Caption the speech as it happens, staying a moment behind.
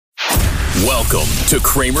Welcome to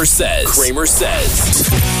CramerSez.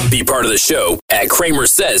 CramerSez. Be part of the show at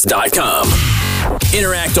CramerSez.com.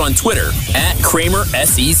 Interact on Twitter at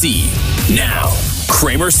CramerSez. Now,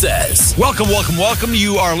 CramerSez. Welcome.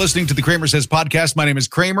 You are listening to the CramerSez podcast. My name is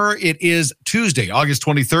Kramer. It is Tuesday, August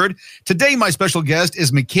 23rd. Today, my special guest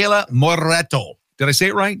is Michela Morellato. Did I say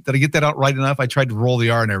it right? Did I get that out right enough? I tried to roll the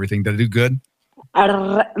R and everything. Did I do good?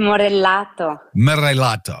 Morellato.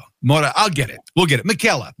 I'll get it. We'll get it.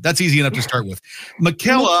 Michela. That's easy enough to start with.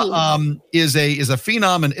 Michela is a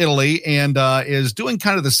phenom in Italy and is doing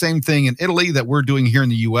kind of the same thing in Italy that we're doing here in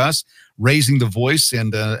the U.S., raising the voice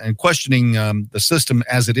and questioning the system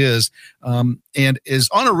as it is, and is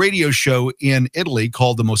on a radio show in Italy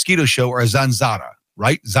called The Mosquito Show, or Zanzara,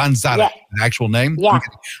 right? Zanzara, yeah. An actual name? Yeah.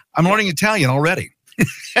 I'm learning Italian already.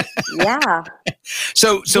 Yeah.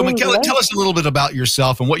 So Michela, tell us a little bit about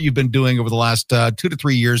yourself and what you've been doing over the last 2 to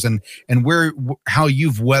 3 years, and how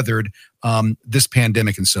you've weathered this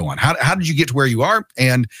pandemic and so on. How did you get to where you are?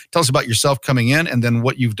 And tell us about yourself coming in, and then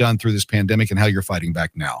what you've done through this pandemic and how you're fighting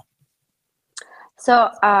back now. So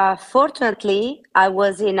fortunately, I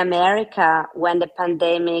was in America when the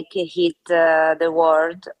pandemic hit the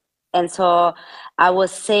world. And so I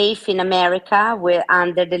was safe in America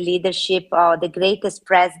under the leadership of the greatest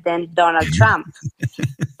president, Donald Trump.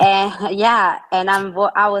 And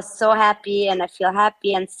I was so happy, and I feel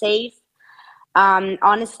happy and safe.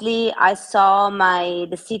 Honestly, I saw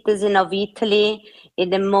the citizens of Italy in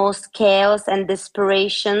the most chaos and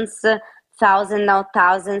desperations.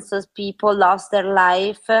 Thousands of people lost their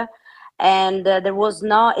life. And there was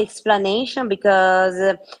no explanation because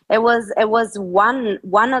it was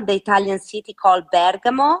one of the Italian city called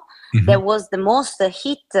Bergamo that was the most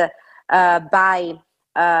hit by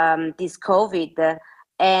this COVID.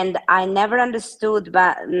 And I never understood,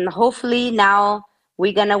 but hopefully now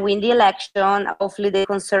we're going to win the election. Hopefully the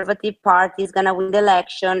Conservative Party is going to win the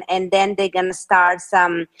election, and then they're going to start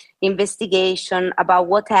some investigation about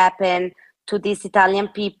what happened to these Italian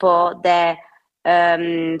people that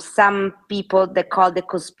some people they call the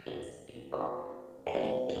conspiracy people.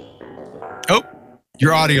 Oh,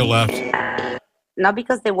 your audio left. Not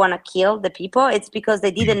because they want to kill the people, it's because they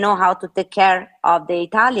didn't know how to take care of the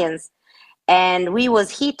Italians. And we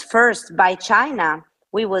was hit first by China.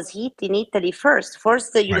 We was hit in Italy first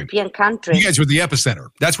the European country. You guys were the epicenter.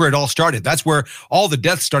 That's where it all started. That's where all the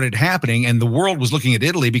deaths started happening, and the world was looking at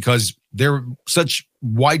Italy because they're such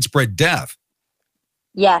widespread death.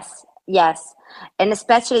 Yes. And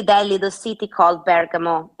especially that little city called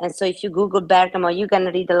Bergamo. And so if you Google Bergamo, you're going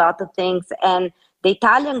to read a lot of things. And the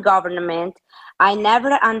Italian government, I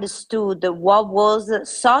never understood what was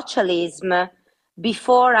socialism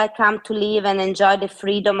before I come to live and enjoy the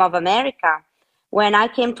freedom of America. When I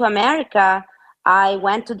came to America, I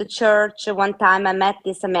went to the church. One time I met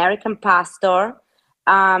this American pastor.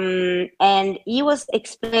 And he was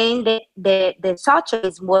explaining that the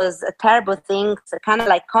socialism was a terrible thing, kind of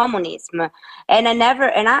like communism. And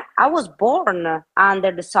I was born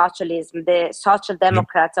under the socialism, the social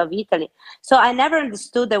democrats of Italy. So I never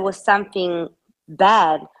understood there was something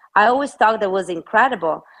bad. I always thought that was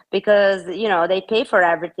incredible because, they pay for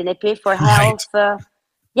everything. They pay for health.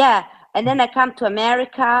 And then I come to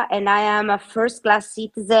America and I am a first-class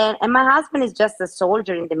citizen. And my husband is just a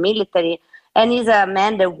soldier in the military. And he's a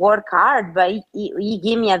man that work hard, but he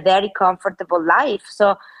gave me a very comfortable life.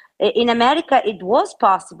 So in America, it was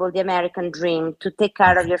possible, the American dream, to take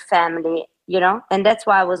care of your family, and that's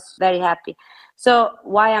why I was very happy. So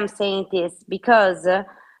why I'm saying this, because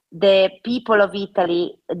the people of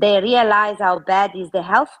Italy, they realize how bad is the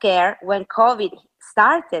healthcare when COVID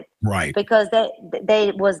started. Right. Because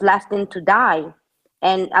they was left in to die.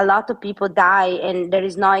 And a lot of people die, and there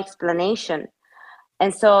is no explanation.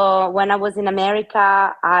 And so when I was in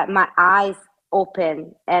America, my eyes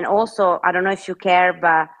opened. And also, I don't know if you care,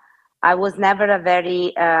 but I was never a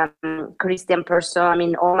very Christian person. I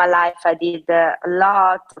mean, all my life I did a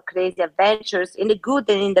lot of crazy adventures in the good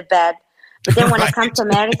and in the bad. But then when I come to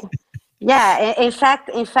America, in fact,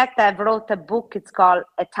 I wrote a book. It's called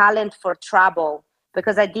A Talent for Trouble,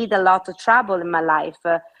 because I did a lot of trouble in my life.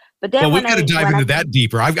 But then we've got to dive into that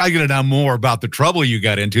deeper. I've got to know more about the trouble you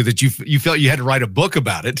got into, that you felt you had to write a book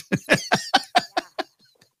about it.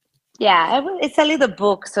 Yeah, it's a little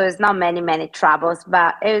book, so it's not many troubles,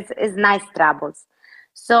 but it's nice troubles.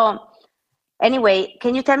 So anyway,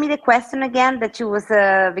 can you tell me the question again that you was,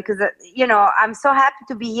 because, I'm so happy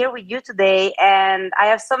to be here with you today, and I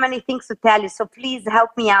have so many things to tell you, so please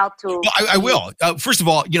help me out to... Well, I will. First of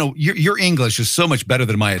all, your English is so much better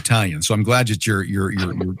than my Italian, so I'm glad that you're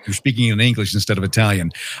speaking in English instead of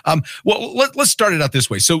Italian. Well, let's start it out this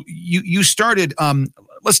way. So you started...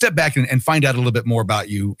 let's step back and find out a little bit more about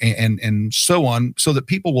you and so on, so that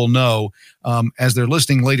people will know as they're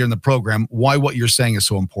listening later in the program why what you're saying is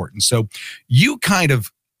so important. So you kind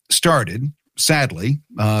of started, sadly,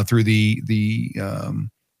 through the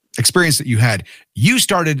experience that you had. You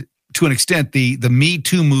started to an extent the Me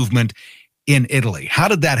Too movement in Italy. How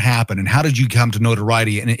did that happen, and how did you come to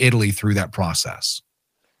notoriety in Italy through that process?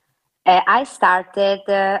 I started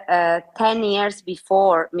 10 years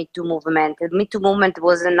before Me Too movement. The Me Too movement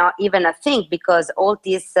was not even a thing because all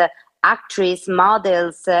these actresses,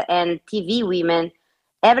 models, and TV women,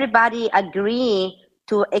 everybody agree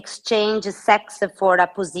to exchange sex for a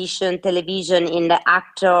position, television, in the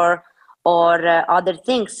actor or other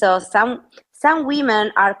things. So some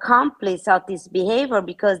women are complice of this behavior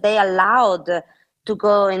because they allowed to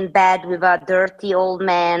go in bed with a dirty old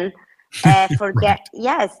man. Forget, right.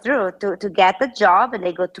 Yeah, it's true, to get a job, and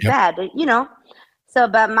they go to bed, So,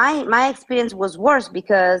 but my experience was worse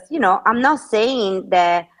because, I'm not saying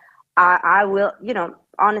that I will,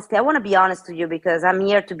 honestly, I want to be honest to you because I'm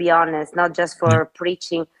here to be honest, not just for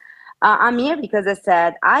preaching. I'm here because I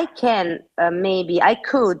said I can, maybe I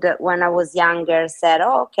could, when I was younger, said,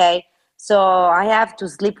 oh, okay, so I have to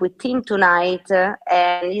sleep with Tim tonight,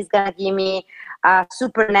 and he's going to give me a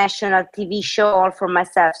supranational TV show all for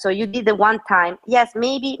myself. So you did it one time. Yes,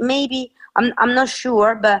 maybe. I'm not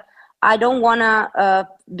sure, but I don't want to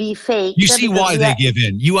be fake. You see why they give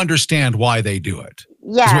in. You understand why they do it.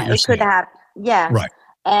 Yeah, it could have. Yeah. Right.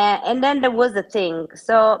 And then there was a thing.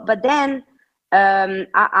 So, but then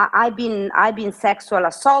I've been sexual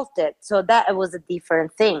assaulted. So that was a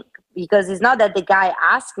different thing because it's not that the guy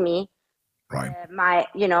asked me. Right.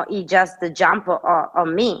 He just jumped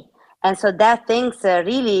on me. And so that things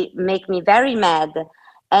really make me very mad.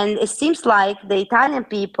 And it seems like the Italian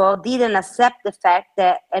people didn't accept the fact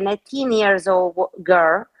that an 18 years old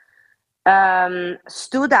girl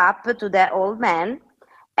stood up to that old man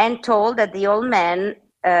and told that the old man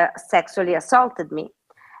sexually assaulted me.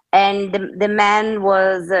 And the man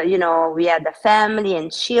was, we had a family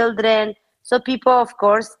and children. So people, of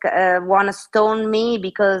course, want to stone me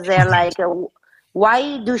because they're like,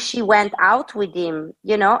 why do she went out with him?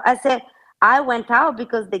 I said, I went out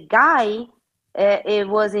because the guy, it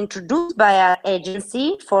was introduced by an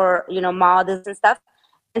agency for, models and stuff.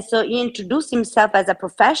 And so he introduced himself as a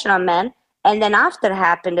professional man. And then after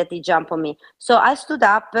happened that he jumped on me. So I stood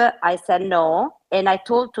up, I said no. And I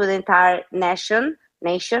told to the entire nation,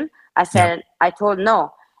 I said, I told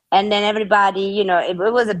no. And then everybody, it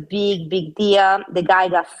was a big deal. The guy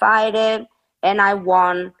got fired and I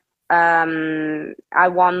won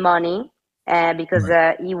money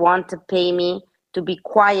because he wanted to pay me to be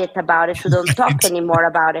quiet about it, to don't talk anymore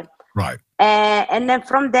about it. Right. And then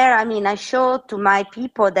from there, I showed to my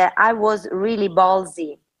people that I was really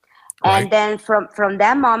ballsy. Right. And then from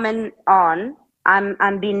that moment on,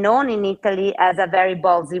 I'm being known in Italy as a very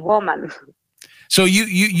ballsy woman. So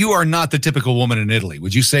you are not the typical woman in Italy.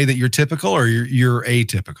 Would you say that you're typical or you're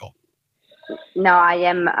atypical? No, I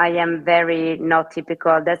am very not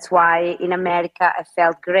typical. That's why in America I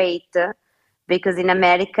felt great because in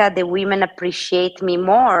America the women appreciate me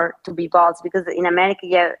more to be ballsy because in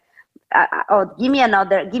America, give me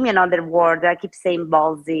another word. I keep saying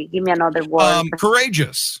ballsy. Give me another word.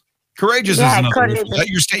 Courageous. Courageous is another word for that.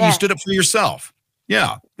 You stood up for yourself.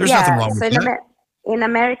 Yeah, there's nothing wrong with that. In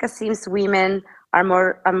America, seems women are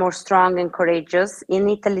more strong and courageous. In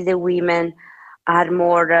Italy, the women are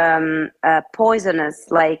more poisonous.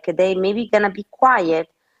 Like they maybe gonna be quiet.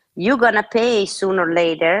 You're gonna pay sooner or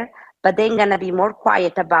later, but they're gonna be more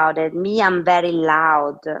quiet about it. Me, I'm very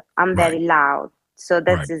loud. Very loud. So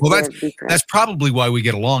that's the difference. That's probably why we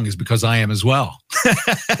get along, is because I am as well.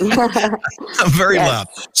 I'm very loud.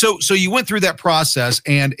 So you went through that process,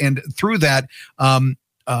 and through that,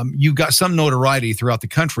 you got some notoriety throughout the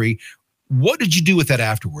country. What did you do with that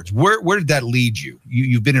afterwards? Where did that lead you?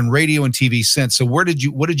 You've been in radio and TV since. So what did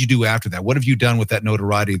you do after that? What have you done with that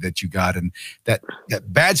notoriety that you got and that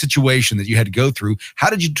bad situation that you had to go through?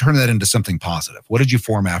 How did you turn that into something positive? What did you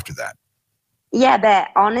form after that? Yeah, but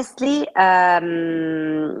honestly,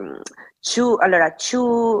 the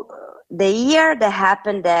year that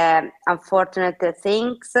happened the unfortunate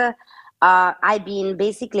things, I've been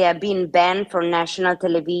banned from national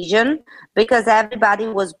television because everybody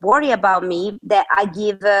was worried about me, that I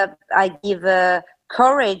give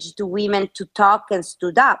courage to women to talk and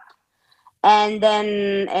stood up.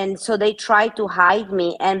 And so they tried to hide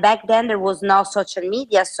me. And back then there was no social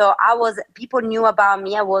media. So people knew about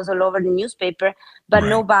me. I was all over the newspaper, but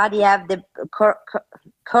nobody had the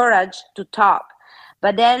courage to talk.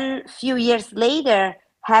 But then a few years later,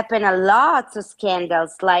 happened a lot of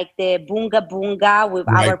scandals, like the Bunga Bunga with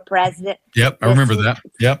our president. Yep, I remember that.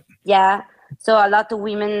 Yep. Yeah. So a lot of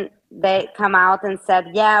women, they come out and said,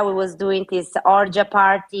 yeah, we was doing this orgia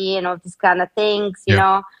party and all these kind of things, you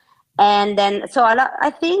know. And then, so I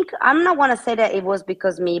think, I'm not want to say that it was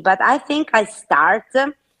because me, but I think I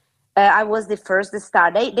was the first to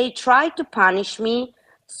start. They tried to punish me,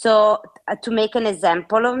 so to make an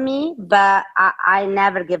example of me, but I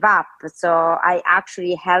never give up. So I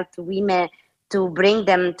actually helped women to bring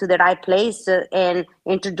them to the right place and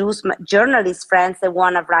introduce my journalist friends that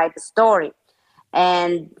want to write a story.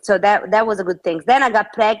 And so that was a good thing. Then I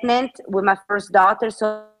got pregnant with my first daughter,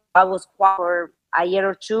 so I was quiet for a year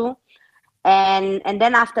or two. And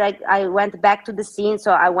then after I went back to the scene,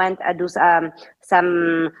 so I do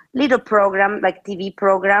some little program, like TV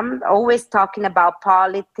program, always talking about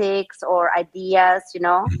politics or ideas, you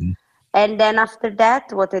know. Mm-hmm. And then after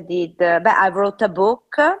that, what I did, I wrote a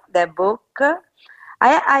book,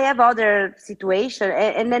 I have other situation,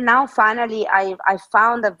 and then now finally I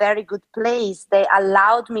found a very good place. They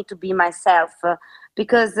allowed me to be myself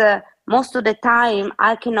because most of the time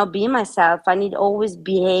I cannot be myself. I need always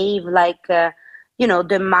behave like the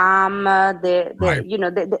mom,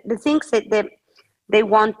 the things that they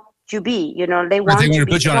want to be. You know, they want to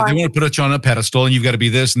put you on. They want to put you on a pedestal, and you've got to be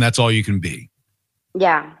this, and that's all you can be.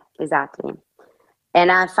 Yeah, exactly.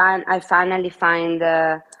 And I finally find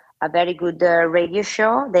a very good radio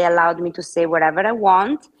show. They allowed me to say whatever I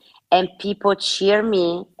want, and people cheer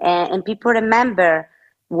me, and people remember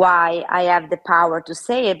why I have the power to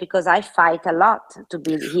say it, because I fight a lot to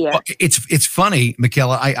be here. Well, it's funny,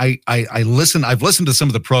 Michela. I listen. I've listened to some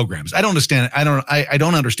of the programs. I don't understand. I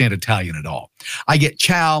don't understand Italian at all. I get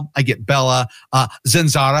ciao. I get bella.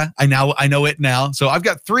 Zanzara. I know it now. So I've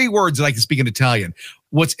got 3 words that I can speak in Italian.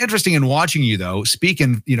 What's interesting in watching you though,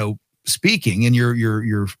 speaking in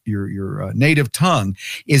your native tongue,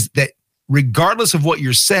 is that regardless of what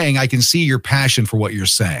you're saying, I can see your passion for what you're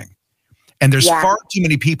saying. And there's far too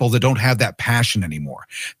many people that don't have that passion anymore.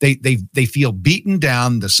 They feel beaten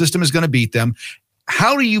down. The system is going to beat them.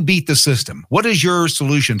 How do you beat the system? What is your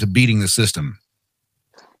solution to beating the system?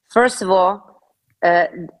 First of all,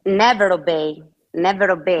 never obey. Never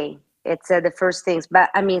obey. It's the first things. But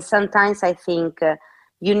I mean, sometimes I think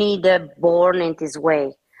you need born in this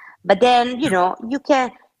way. But then, you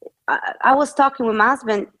can. I was talking with my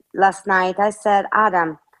husband last night. I said,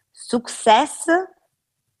 Adam, success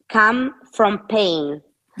come from pain.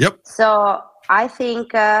 Yep. So I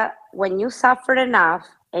think when you suffer enough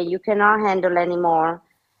and you cannot handle anymore,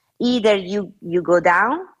 either you go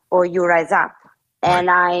down or you rise up.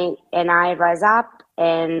 Right. And I rise up,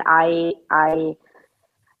 and I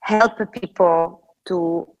help people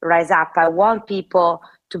to rise up. I want people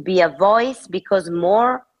to be a voice, because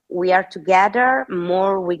more we are together,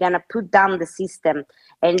 more we're gonna put down the system.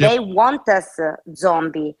 And they want us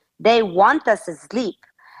zombie. They want us asleep.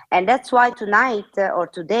 And that's why tonight or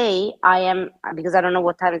today I am, because I don't know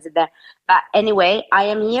what time is it there. But anyway, I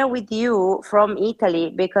am here with you from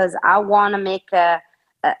Italy because I want to make a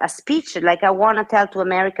speech. Like, I want to tell to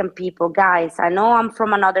American people, guys, I know I'm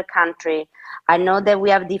from another country. I know that we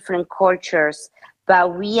have different cultures,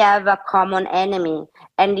 but we have a common enemy,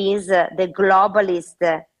 and is the globalist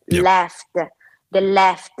left. The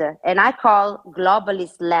left, and I call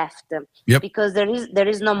globalist left, because there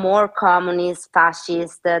is no more communist,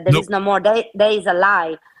 fascist. There is no more. There is a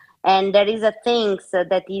lie, and there is a things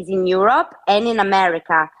that is in Europe and in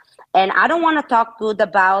America. And I don't want to talk good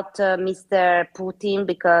about Mr. Putin,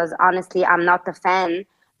 because honestly, I'm not a fan.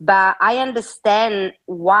 But I understand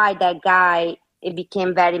why that guy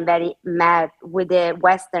became very, very mad with the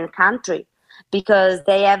Western country. Because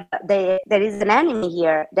there is an enemy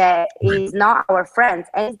here that is not our friends,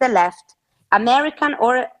 and it's the left. American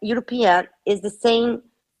or European is the same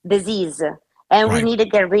disease, and we need to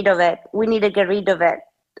get rid of it. We need to get rid of it.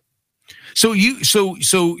 So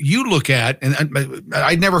you look at, and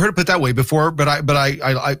I'd never heard it put that way before, but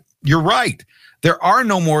I you're right. There are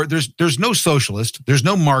no more. There's no socialist. There's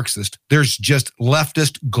no Marxist. There's just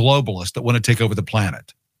leftist globalists that want to take over the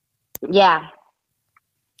planet. Yeah.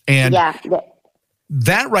 And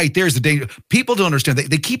that right there is the danger. People don't understand.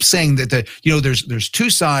 They keep saying that there's 2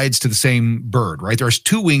 sides to the same bird, right? There's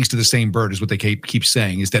 2 wings to the same bird, is what they keep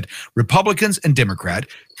saying. Is that Republicans and Democrat,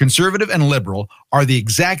 conservative and liberal, are the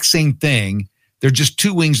exact same thing. They're just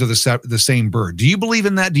 2 wings of the same bird. Do you believe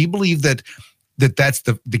in that? Do you believe that that's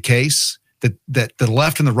the case? That the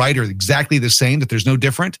left and the right are exactly the same, that there's no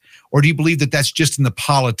different? Or do you believe that that's just in the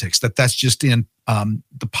politics, that's just in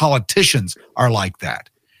the politicians are like that?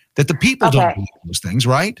 That the people don't believe those things,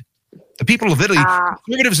 right? The people of Italy,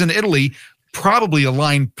 conservatives in Italy, probably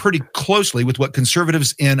align pretty closely with what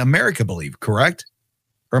conservatives in America believe, correct?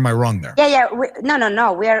 Or am I wrong there? Yeah.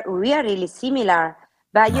 No. We are really similar,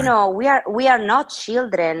 but Right. we are not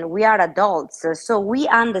children. We are adults, so we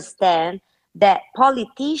understand that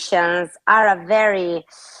politicians are a very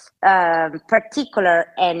particular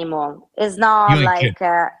animal. It's You not ain't kidding.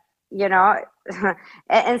 like you know,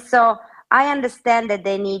 and so I understand that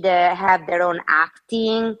they need to have their own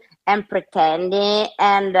acting and pretending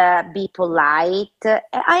and be polite.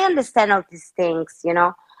 I understand all these things.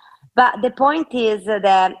 But the point is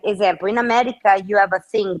that, example, in America, you have a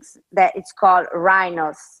things that it's called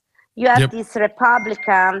rhinos. You have Yep. these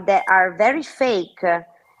Republicans that are very fake,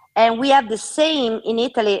 and we have the same in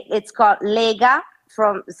Italy. It's called Lega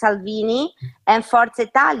from Salvini and Forza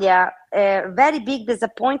Italia. Very big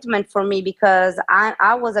disappointment for me because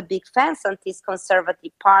I was a big fan of this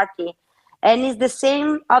conservative party, and it's the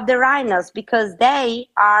same of the rhinos because they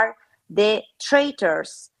are the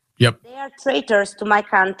traitors. Yep. They are traitors to my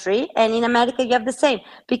country, and in America you have the same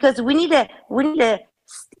because we need to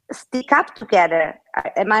stick up together.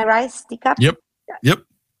 Am I right? Stick up. Yep. Yep.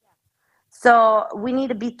 So we need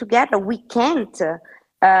to be together. We can't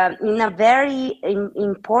in a very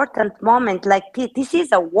important moment like this. This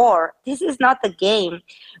is a war. This is not a game.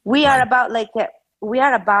 We are Right. about like we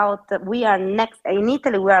are next in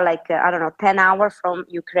Italy. We are like I don't know 10 hours from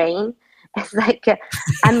Ukraine. It's like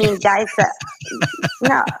I mean, guys.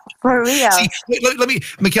 No, for real. See, let me,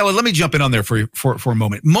 Michela, let me jump in on there for a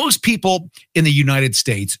moment. Most people in the United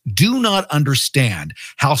States do not understand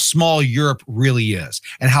how small Europe really is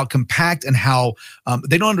and how compact and how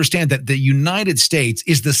they don't understand that the United States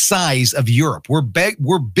is the size of Europe. We're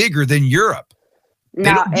bigger than Europe. They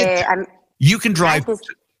No, don't get that. You can drive.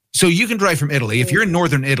 So you can drive from Italy. If you're in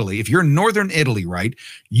northern Italy, right,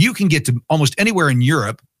 you can get to almost anywhere in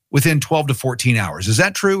Europe within 12 to 14 hours. Is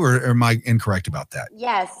that true, or am I incorrect about that?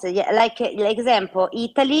 Yes, yeah. Like example,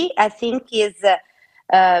 Italy, I think is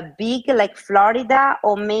big like Florida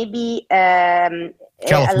or maybe a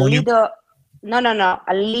California? little. No,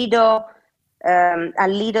 a little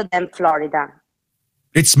than Florida.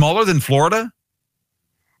 It's smaller than Florida?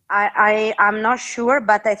 I'm not sure,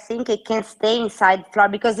 but I think it can stay inside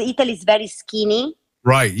Florida because Italy is very skinny.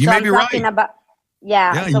 Right. You So may I'm be talking right. about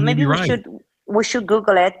Yeah, So you may maybe be right. we should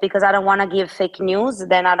Google it because I don't want to give fake news.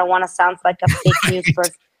 Then I don't want to sound like a fake news Right.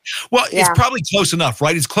 person. Well, it's Yeah. probably close enough,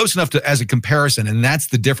 right? It's close enough to as a comparison, and that's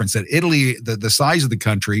the difference. That Italy, the size of the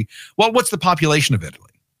country. Well, what's the population of Italy?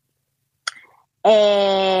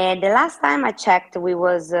 And the last time I checked, we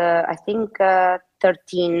was I think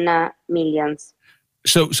 13 millions.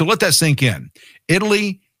 So let that sink in.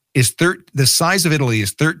 Italy is the size of Italy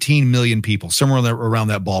is 13 million people, somewhere around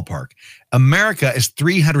that ballpark. America is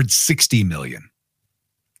 360 million.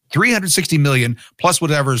 360 million plus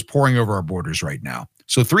whatever is pouring over our borders right now.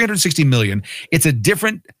 So 360 million. It's a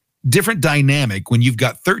different dynamic when you've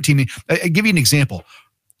got 13. I'll give you an example.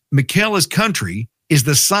 Michela's country is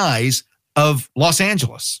the size of Los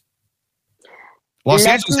Angeles. Los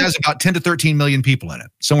Angeles has about 10 to 13 million people in it,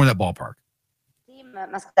 somewhere in that ballpark.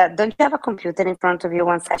 Don't you have a computer in front of you?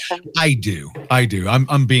 1 second. I do.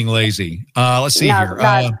 I'm being lazy. Let's see here.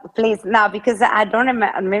 No, please, no, because I don't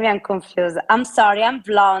remember. Maybe I'm confused. I'm sorry. I'm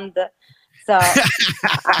blonde, so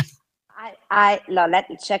no. Let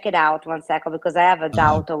me check it out 1 second because I have a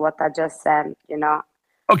doubt of what I just said.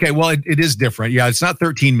 Okay, well, it is different. Yeah, it's not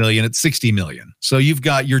 13 million; it's 60 million. So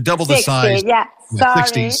you're double the 60, size. yeah.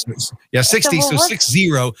 Sorry. 60. Yeah, 60. So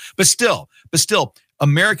 60. But still,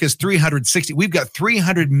 America's 360. We've got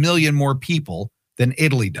 300 million more people than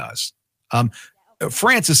Italy does.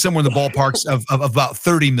 France is somewhere in the ballparks of about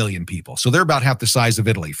 30 million people. So they're about half the size of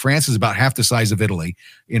Italy. France is about half the size of Italy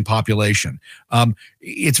in population.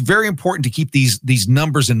 It's very important to keep these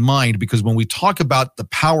numbers in mind because when we talk about the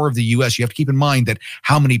power of the U.S., you have to keep in mind that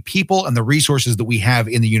how many people and the resources that we have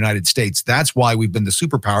in the United States. That's why we've been the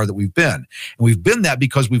superpower that we've been. And we've been that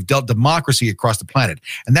because we've dealt democracy across the planet.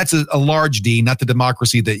 And that's a large D, not the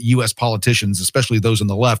democracy that U.S. politicians, especially those on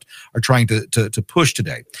the left, are trying to push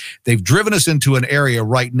today. They've driven us into an area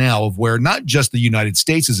right now of where not just the United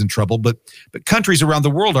States is in trouble, but countries around the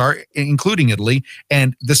world are, including Italy.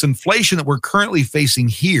 And this inflation that we're currently facing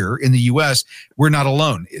here in the U.S., we're not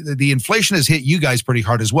alone. The inflation has hit you guys pretty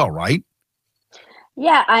hard as well, right?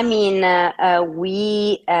 Yeah, I mean,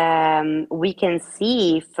 we can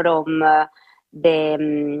see from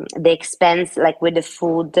the expense, like with the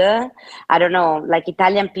food. I don't know, like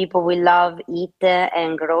Italian people, we love eat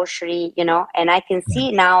and grocery, and I can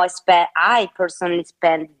see now I personally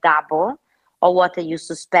spend double of what I used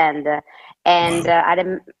to spend.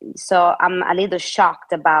 And so I'm a little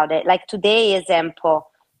shocked about it. Like today, example,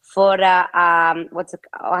 for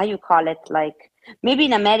how you call it, like maybe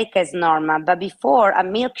in America is normal, but before a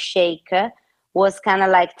milkshake was kind of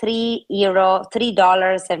like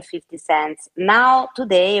 $3.50. Now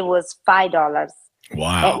today it was $5.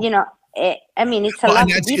 Wow. I mean, it's a Well, lot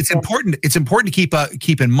and different. it's important to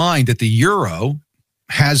keep in mind that the euro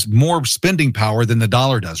has more spending power than the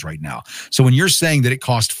dollar does right now. So when you're saying that it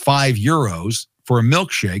costs €5 for a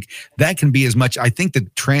milkshake, that can be as much. I think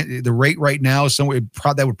the rate right now is somewhere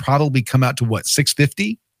that would probably come out to what,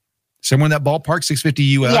 $6.50, somewhere in that ballpark, $6.50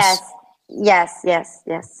 US. Yes.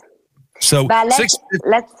 So, but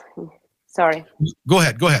let's. Sorry. Go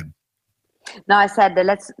ahead. No, I said that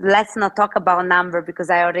let's not talk about number because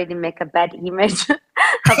I already make a bad image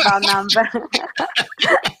about number.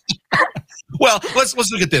 Well, let's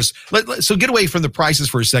look at this. So get away from the prices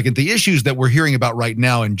for a second. The issues that we're hearing about right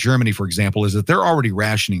now in Germany, for example, is that they're already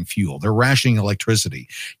rationing fuel. They're rationing electricity.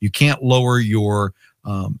 You can't lower your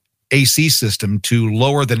AC system to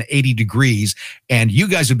lower than 80 degrees. And you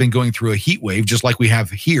guys have been going through a heat wave just like we have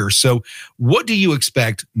here. So what do you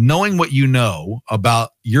expect, knowing what you know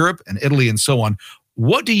about Europe and Italy and so on,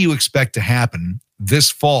 what do you expect to happen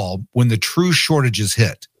this fall when the true shortages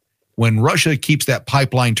hit? When Russia keeps that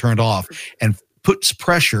pipeline turned off and puts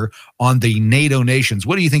pressure on the NATO nations,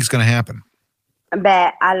 what do you think is going to happen?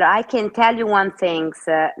 But I can tell you one thing.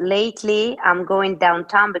 Lately, I'm going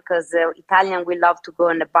downtown because Italian we love to go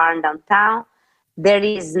in the bar in downtown. There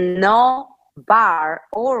is no bar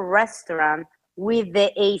or restaurant with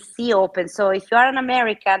the AC open. So if you are an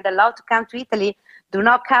American that love to come to Italy, do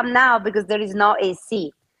not come now because there is no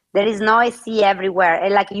AC. There is no AC everywhere,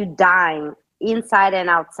 and like you dying inside and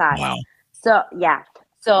outside. Wow. So yeah.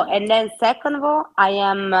 So, and then second of all, I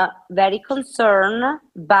am very concerned,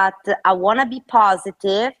 but I want to be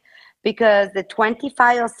positive because the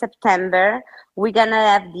 25th of September, we're going to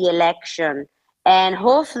have the election. And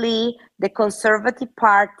hopefully the Conservative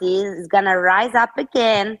Party is going to rise up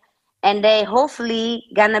again, and they hopefully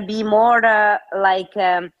going to be more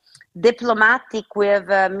diplomatic with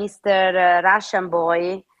Mr. Russian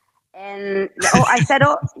boy. And I said,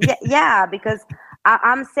 yeah, because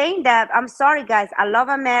I'm saying that, I'm sorry, guys. I love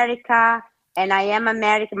America, and I am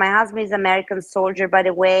American. My husband is American soldier, by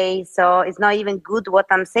the way, so it's not even good what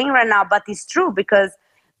I'm saying right now, but it's true because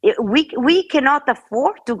we cannot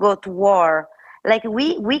afford to go to war. Like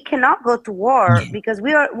we cannot go to war because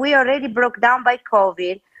we already broke down by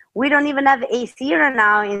COVID. We don't even have AC right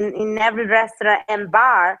now in every restaurant and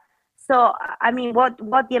bar. So, I mean, what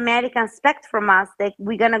the Americans expect from us? That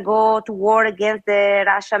we're going to go to war against the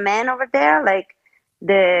Russia man over there? Like,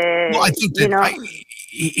 I think that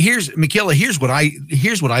Michela, here's what I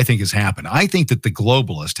think has happened. I think that the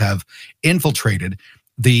globalists have infiltrated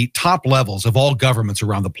the top levels of all governments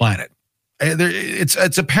around the planet.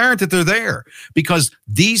 It's apparent that they're there because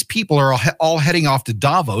these people are all heading off to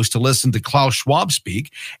Davos to listen to Klaus Schwab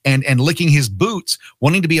speak and licking his boots,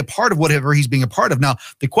 wanting to be a part of whatever he's being a part of. Now,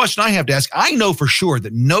 the question I have to ask, I know for sure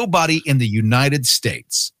that nobody in the United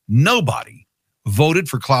States, nobody voted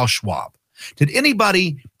for Klaus Schwab. Did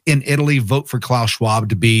anybody in Italy vote for Klaus Schwab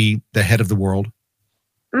to be the head of the world?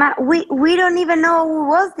 We don't even know who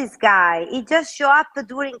was this guy. He just showed up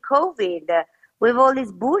during COVID with all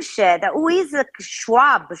this bullshit. Who is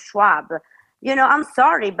Schwab? I'm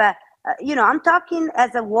sorry, but, I'm talking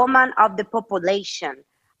as a woman of the population.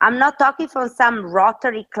 I'm not talking from some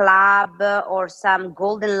Rotary Club or some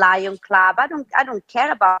Golden Lion Club. I don't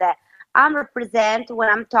care about that. I represent when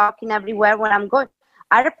I'm talking everywhere, when I'm going.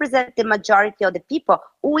 I represent the majority of the people.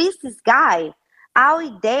 Who is this guy? How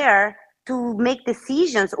he dare to make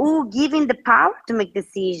decisions? Who giving the power to make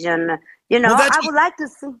decisions? I would like to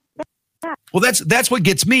see. Yeah. Well, that's what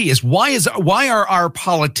gets me is why are our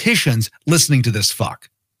politicians listening to this fuck?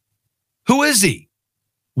 Who is he?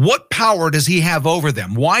 What power does he have over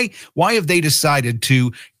them? Why have they decided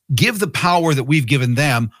to give the power that we've given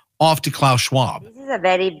them off to Klaus Schwab? This is a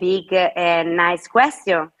very big and nice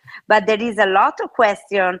question. But there is a lot of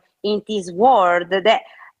question in this world that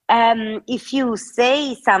if you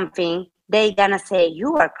say something, they're going to say,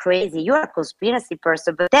 you are crazy, you are a conspiracy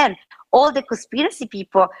person. But then all the conspiracy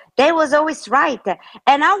people, they was always right.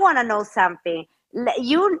 And I want to know something.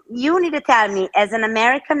 You need to tell me as an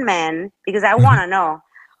American man, because I want to know,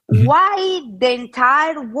 why the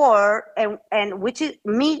entire war, and which is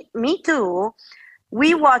me too,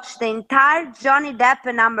 we watched the entire Johnny Depp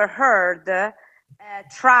and Amber Heard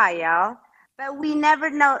trial, but we never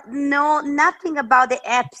know nothing about the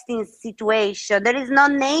Epstein situation. There is no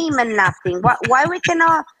name and nothing. Why we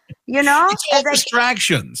cannot It's all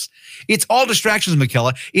distractions. It's all distractions,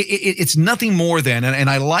 Michela. It's nothing more than, and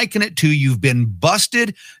I liken it to, you've been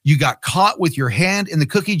busted, you got caught with your hand in the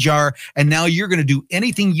cookie jar, and now you're going to do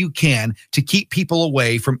anything you can to keep people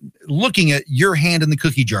away from looking at your hand in the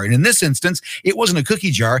cookie jar. And in this instance, it wasn't a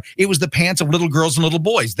cookie jar, it was the pants of little girls and little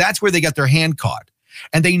boys. That's where they got their hand caught.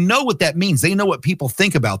 And they know what that means. They know what people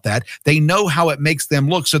think about that. They know how it makes them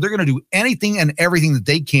look. So they're going to do anything and everything that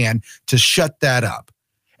they can to shut that up.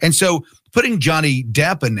 And so putting Johnny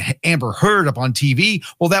Depp and Amber Heard up on TV,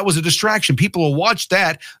 well, that was a distraction. People will watch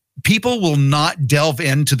that. People will not delve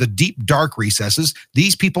into the deep, dark recesses.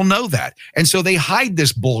 These people know that. And so they hide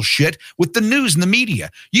this bullshit with the news and the media.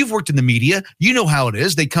 You've worked in the media. You know how it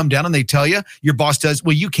is. They come down and they tell you, your boss does,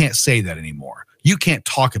 well, you can't say that anymore. You can't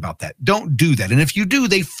talk about that. Don't do that. And if you do,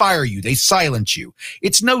 they fire you. They silence you.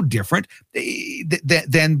 It's no different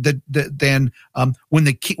than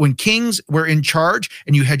when kings were in charge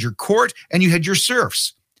and you had your court and you had your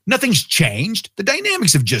serfs. Nothing's changed. The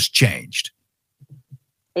dynamics have just changed.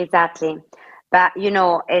 Exactly. But,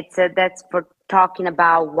 it's that's for talking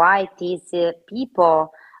about why these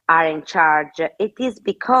people are in charge. It is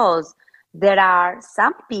because there are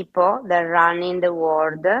some people that run in the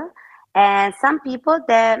world and some people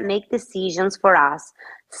that make decisions for us.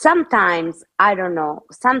 Sometimes, I don't know,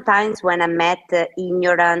 sometimes when I met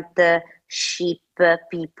ignorant sheep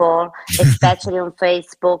people, especially on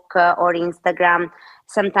Facebook or Instagram,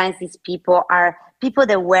 sometimes these people are people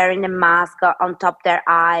that are wearing a mask on top of their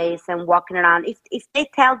eyes and walking around. If they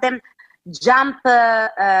tell them, jump,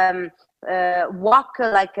 walk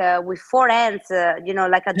like with four hands,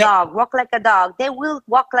 like a dog, walk like a dog, they will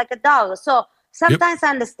walk like a dog. So sometimes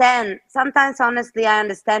I understand. Sometimes, honestly, I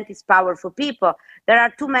understand these powerful people. There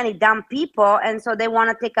are too many dumb people, and so they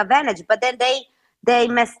want to take advantage. But then they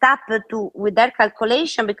messed up with their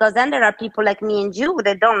calculation, because then there are people like me and you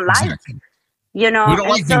that don't like, Exactly. We don't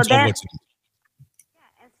like so being told what to do.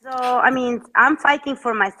 So, I mean, I'm fighting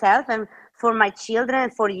for myself and for my children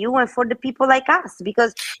and for you and for the people like us.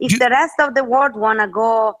 Because if the rest of the world want to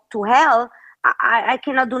go to hell, I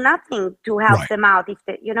cannot do nothing to help them out. If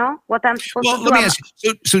what I'm supposed to do. Let me ask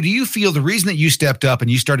you. So do you feel the reason that you stepped up and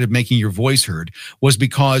you started making your voice heard was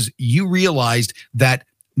because you realized that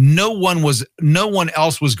no one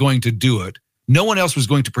else was going to do it? No one else was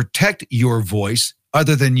going to protect your voice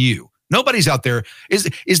other than you. Nobody's out there. Is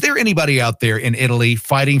there anybody out there in Italy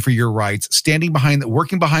fighting for your rights,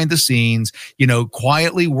 working behind the scenes,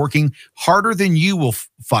 quietly working harder than you will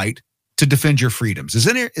fight to defend your freedoms?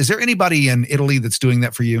 Is there anybody in Italy that's doing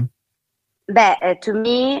that for you? To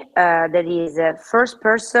me, there is a first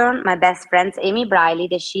person, my best friend, Amy Briley,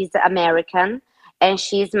 that she's American, and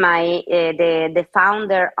she's the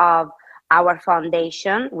founder of our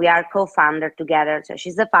foundation. We are co-founder together. So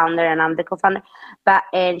she's the founder and I'm the co-founder.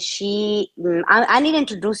 And she, I need to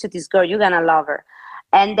introduce you to this girl. You're going to love her.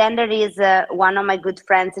 And then there is one of my good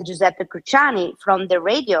friends, Giuseppe Cruciani, from the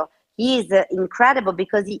radio. He is incredible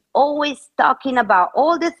because he always talking about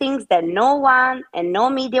all the things that no one and no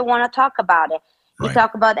media want to talk about it. He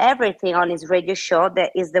talk about everything on his radio show.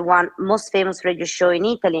 That is the one most famous radio show in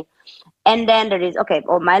Italy. And then there is,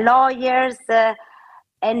 all my lawyers,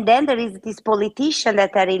 and then there is this politician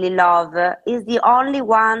that I really love. Is the only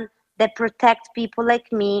one that protects people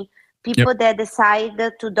like me, people that decide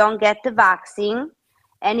to don't get the vaccine.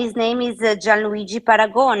 And his name is Gianluigi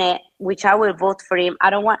Paragone, which I will vote for him.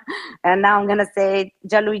 I don't want, and now I'm going to say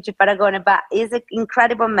Gianluigi Paragone, but he's an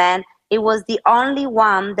incredible man. It was the only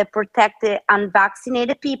one that protected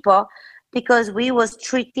unvaccinated people because we was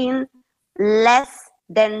treating less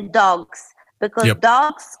than dogs, because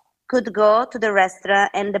dogs could go to the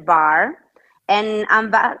restaurant and the bar, and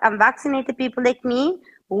unvaccinated people like me,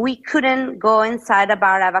 we couldn't go inside a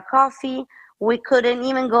bar, have a coffee. We couldn't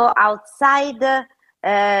even go outside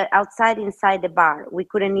inside the bar. We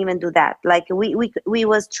couldn't even do that. Like we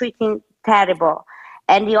was treating terrible.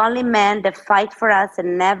 And the only man that fight for us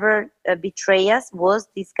and never betray us was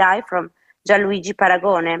this guy from Gianluigi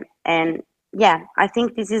Paragone. And I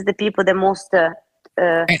think this is the people that most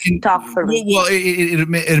talk for me. Well,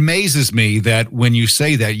 it amazes me that when you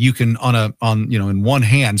say that, you can in one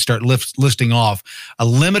hand start listing off a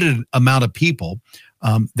limited amount of people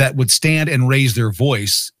that would stand and raise their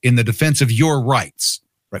voice in the defense of your rights.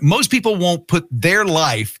 Right? Most people won't put their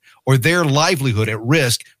life or their livelihood at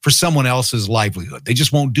risk for someone else's livelihood. They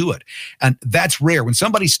just won't do it. And that's rare. When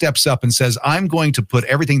somebody steps up and says, I'm going to put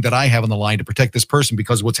everything that I have on the line to protect this person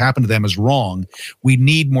because what's happened to them is wrong, we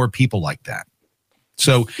need more people like that.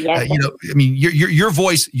 So, Yes. I mean, your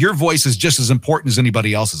voice is just as important as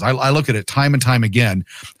anybody else's. I look at it time and time again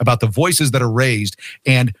about the voices that are raised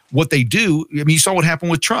and what they do. I mean, you saw what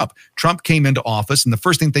happened with Trump. Trump came into office, and the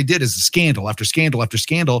first thing they did is scandal after scandal after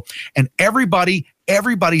scandal, and everybody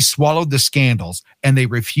swallowed the scandals, and they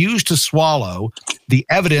refused to swallow the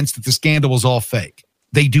evidence that the scandal was all fake.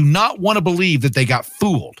 They do not want to believe that they got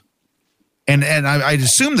fooled. And I'd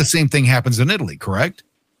assume the same thing happens in Italy, correct?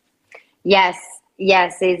 Yes,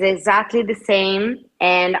 it's exactly the same.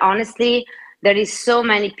 And honestly, there is so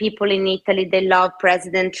many people in Italy, they love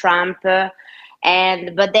President Trump, but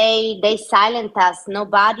they silent us.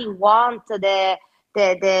 Nobody wants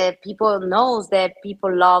the people knows that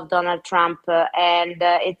people love Donald Trump, and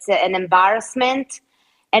it's an embarrassment.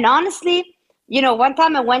 And honestly, one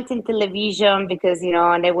time I went in television because,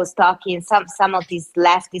 and they was talking, some of these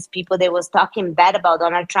leftist people, they was talking bad about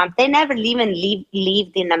Donald Trump. They never even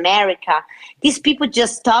lived in America. These people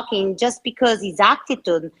just talking just because his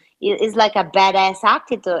attitude is like a badass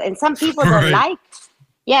attitude. And some people don't like,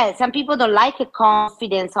 some people don't like a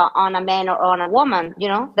confidence on a man or on a woman,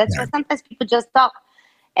 That's why sometimes people just talk.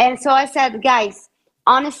 And so I said, guys,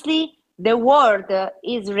 honestly, the world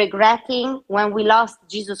is regretting when we lost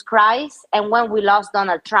Jesus Christ and when we lost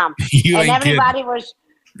Donald Trump. And everybody was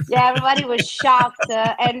shocked.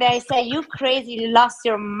 And they say, you crazy, you lost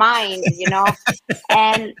your mind,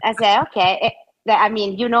 And I said, okay. I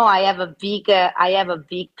mean, I have a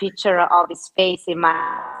big picture of his face in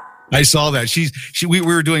my. I saw that. We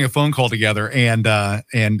were doing a phone call together,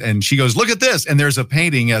 and she goes, look at this. And there's a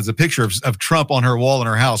painting as a picture of Trump on her wall in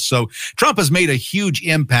her house. So Trump has made a huge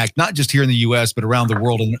impact, not just here in the U.S., but around the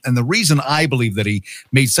world. And the reason I believe that he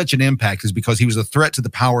made such an impact is because he was a threat to the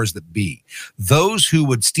powers that be. Those who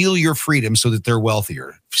would steal your freedom so that they're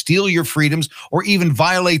wealthier, steal your freedoms, or even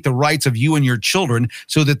violate the rights of you and your children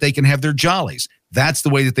so that they can have their jollies. That's the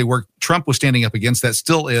way that they work. Trump was standing up against that,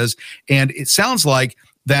 still is. And it sounds like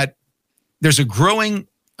that there's a growing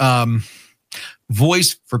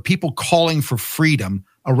voice for people calling for freedom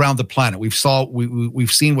around the planet. We've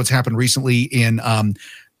seen what's happened recently in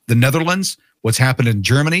the Netherlands, what's happened in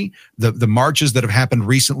Germany, the marches that have happened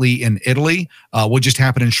recently in Italy, what just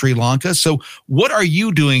happened in Sri Lanka. So what are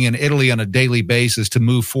you doing in Italy on a daily basis to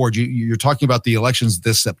move forward? You're talking about the elections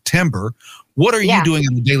this September. What are you doing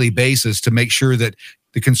on a daily basis to make sure that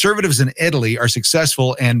the conservatives in Italy are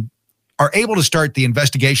successful and are able to start the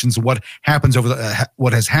investigations of what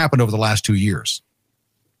has happened over the last 2 years?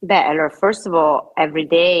 First of all, every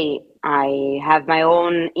day I have my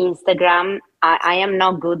own Instagram. I am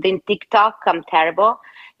not good in TikTok. I'm terrible.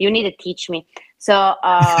 You need to teach me. So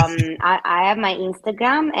I have my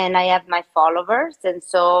Instagram and I have my followers, and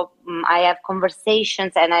so I have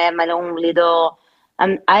conversations and I have my own little.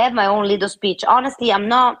 I have my own little speech. Honestly, I'm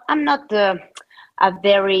not a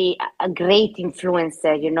great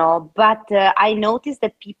influencer, but I notice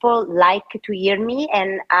that people like to hear me,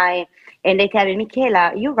 and they tell me,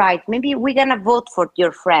 Michela, you're right, maybe we're gonna vote for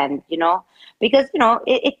your friend, because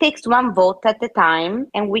it takes one vote at a time,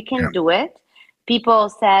 and we can do it. People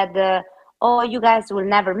said, oh, you guys will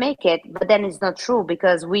never make it, but then it's not true,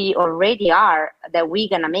 because we already are, that we're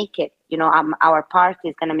gonna make it, our party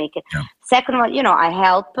is gonna make it. Second one, I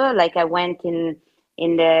help, like I went in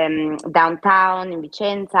the downtown in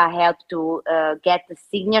Vicenza. I helped to get the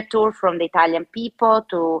signature from the Italian people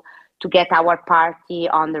to get our party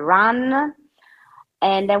on the run.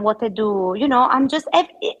 And then what I do, I'm just,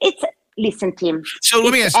 listen, Tim. So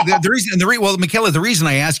let me ask you, Michela, the reason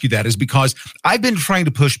I ask you that is because I've been trying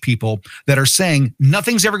to push people that are saying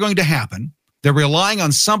nothing's ever going to happen. They're relying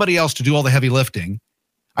on somebody else to do all the heavy lifting.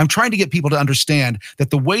 I'm trying to get people to understand that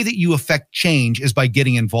the way that you affect change is by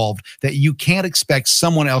getting involved, that you can't expect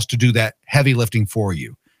someone else to do that heavy lifting for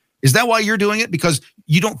you. Is that why you're doing it? Because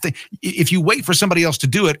you don't think, if you wait for somebody else to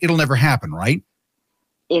do it, it'll never happen, right?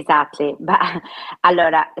 Exactly. But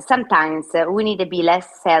allora, sometimes we need to be less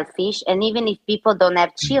selfish. And even if people don't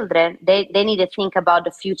have children, they need to think about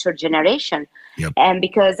the future generation. Yep. And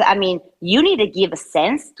because, you need to give a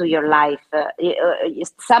sense to your life.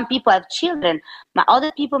 Some people have children, but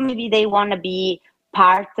other people, maybe they want to be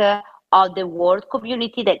part of the world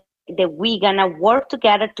community that we're going to work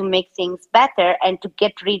together to make things better and to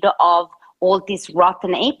get rid of all these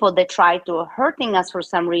rotten apple that try to hurting us for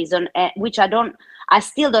some reason, which I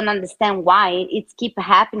still don't understand why it's keep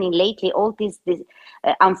happening lately. All this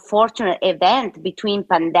unfortunate event between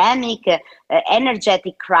pandemic,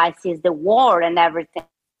 energetic crisis, the war, and everything.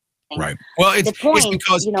 Right. Well, it's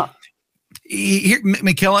because here,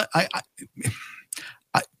 Michela,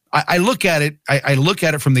 I look at it. I look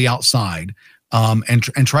at it from the outside.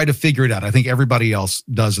 and try to figure it out. I think everybody else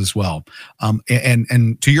does as well.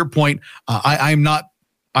 And to your point, I'm not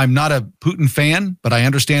a Putin fan, but I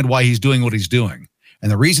understand why he's doing what he's doing. And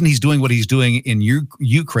the reason he's doing what he's doing in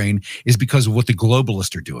Ukraine is because of what the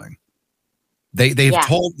globalists are doing. They've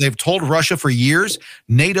told Russia for years.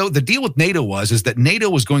 NATO, the deal with NATO is that NATO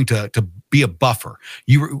was going to be a buffer.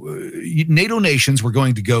 NATO nations were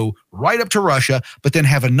going to go right up to Russia, but then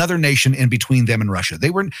have another nation in between them and Russia.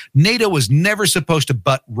 NATO was never supposed to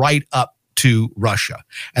butt right up to Russia.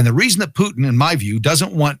 And the reason that Putin, in my view,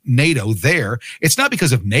 doesn't want NATO there, it's not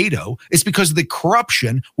because of NATO, it's because of the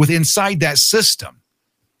corruption inside that system.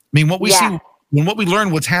 I mean, what we see when we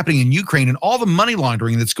learn what's happening in Ukraine and all the money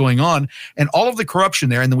laundering that's going on and all of the corruption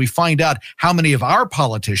there, and then we find out how many of our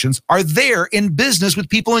politicians are there in business with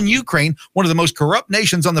people in Ukraine, one of the most corrupt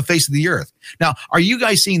nations on the face of the earth. Now, are you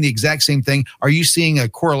guys seeing the exact same thing? Are you seeing a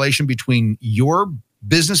correlation between your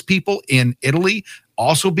business people in Italy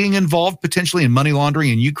also being involved potentially in money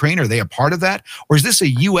laundering in Ukraine? Are they a part of that? Or is this a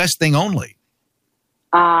U.S. thing only?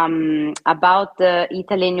 About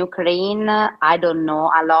Italy and Ukraine, I don't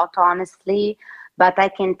know a lot, honestly, but I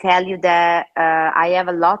can tell you that I have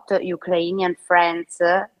a lot of Ukrainian friends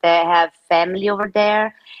that have family over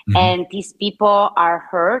there, and these people are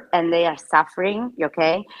hurt and they are suffering,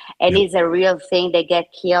 okay? And it's a real thing. They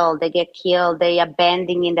get killed, they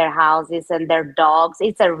abandoned in their houses and their dogs.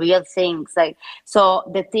 It's a real thing.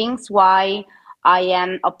 So the things why I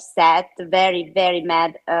am upset, very, very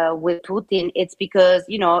mad with Putin. It's because,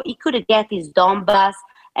 he could get his Donbass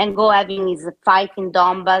and go having his fight in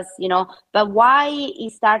Donbass, but why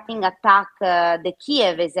he's starting attack the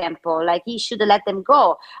Kiev example? Like, he should let them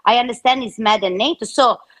go. I understand he's mad at NATO.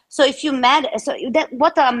 So if you mad,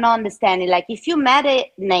 what I'm not understanding, like, if you mad at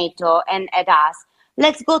NATO and at us,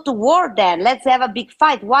 let's go to war then. Let's have a big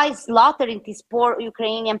fight. Why slaughtering these poor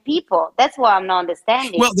Ukrainian people? That's what I'm not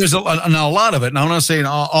understanding. Well, there's a lot of it, and I'm not saying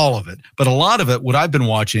all of it, but a lot of it, what I've been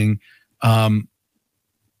watching,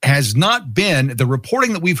 has not been the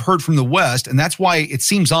reporting that we've heard from the West, and that's why it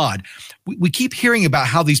seems odd. We keep hearing about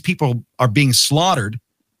how these people are being slaughtered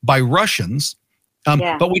by Russians,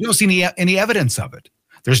 but we don't see any evidence of it.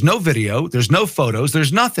 There's no video, there's no photos,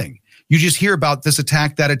 there's nothing. You just hear about this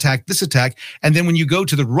attack, that attack, this attack. And then when you go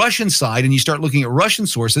to the Russian side and you start looking at Russian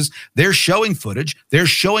sources, they're showing footage, they're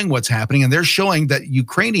showing what's happening, and they're showing that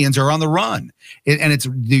Ukrainians are on the run. And it's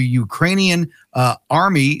the Ukrainian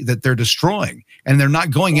army that they're destroying. And they're not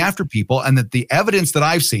going after people. And that the evidence that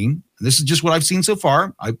I've seen, this is just what I've seen so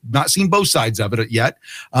far, I've not seen both sides of it yet,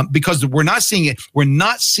 because we're not seeing it. We're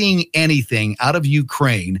not seeing anything out of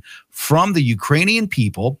Ukraine from the Ukrainian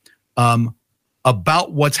people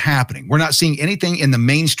about what's happening. We're not seeing anything in the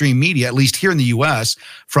mainstream media, at least here in the U.S.,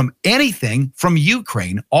 from anything from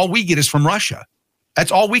Ukraine. All we get is from Russia.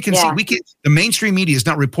 That's all we can see. The mainstream media is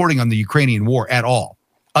not reporting on the Ukrainian war at all,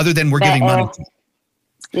 other than we're giving money to.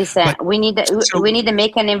 Listen, we need to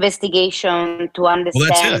make an investigation to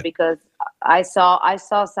understand, because I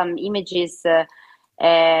saw some images,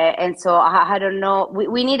 and so I don't know.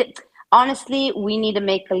 We need. Honestly, we need to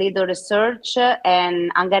make a little research,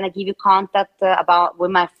 and I'm going to give you contact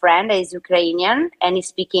with my friend. He's Ukrainian and he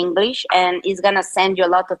speaks English, and he's going to send you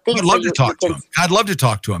a lot of things. I'd love to talk to him. I'd love to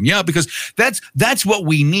talk to him. Yeah, because that's what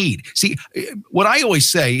we need. See, what I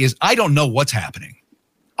always say is I don't know what's happening.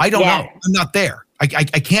 I don't know. I'm not there. I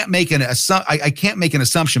can't make an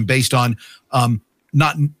assumption based on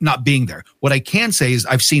not being there. What I can say is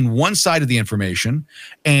I've seen one side of the information,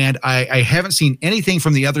 and I haven't seen anything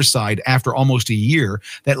from the other side after almost a year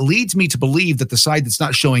that leads me to believe that the side that's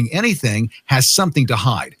not showing anything has something to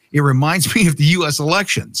hide. It reminds me of the U.S.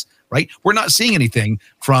 elections, right? We're not seeing anything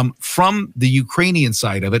from the Ukrainian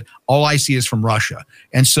side of it. All I see is from Russia.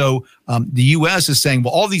 And so the U.S. is saying,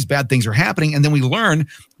 well, all these bad things are happening. And then we learn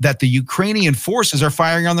that the Ukrainian forces are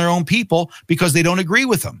firing on their own people because they don't agree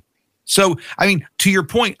with them. So, I mean, to your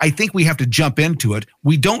point, I think we have to jump into it.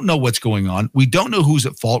 We don't know what's going on. We don't know who's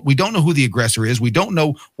at fault. We don't know who the aggressor is. We don't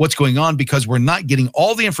know what's going on because we're not getting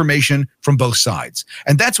all the information from both sides.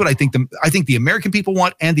 And that's what I think the American people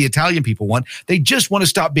want and the Italian people want. They just want to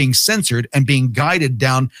stop being censored and being guided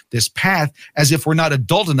down this path as if we're not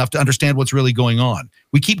adult enough to understand what's really going on.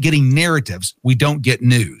 We keep getting narratives. We don't get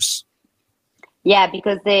news. Yeah,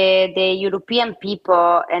 because the European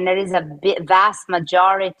people, and there is a vast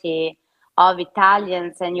majority of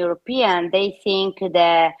Italians and Europeans, they think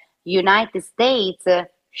the United States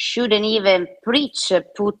shouldn't even preach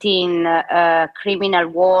Putin criminal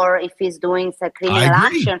war if he's doing a criminal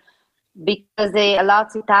action, because a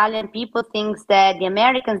lot of Italian people think that the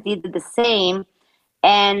Americans did the same,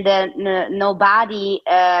 and nobody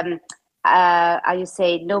how you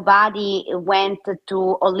say, nobody went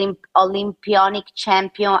to Olympionic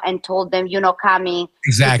champion and told them, coming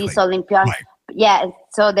to this Olympionic. Right. Yeah.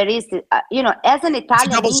 So there is, as an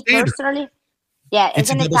Italian, me standard. personally, yeah, as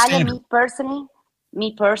an Italian, me personally,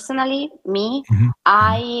 Mm-hmm.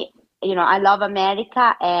 I love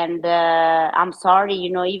America, and I'm sorry,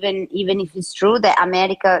 even if it's true that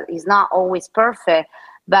America is not always perfect,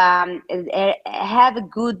 but have a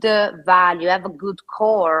good value, have a good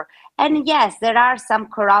core. And yes, there are some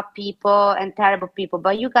corrupt people and terrible people,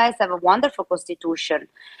 but you guys have a wonderful constitution,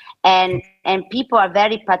 and people are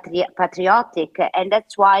very patriotic, and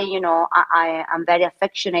that's why I'm very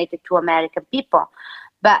affectionated to American people.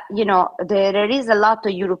 But there is a lot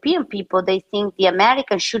of European people. They think the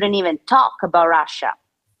Americans shouldn't even talk about Russia.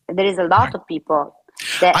 There is a lot of people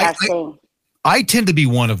that are saying. I tend to be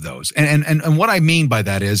one of those, and what I mean by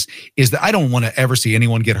that is that I don't want to ever see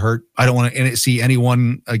anyone get hurt. I don't want to see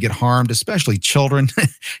anyone get harmed, especially children.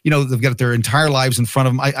 They've got their entire lives in front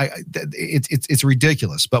of them. It's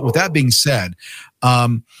ridiculous. But with that being said,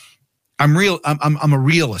 I'm a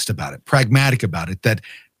realist about it, pragmatic about it. That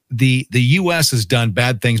the U.S. has done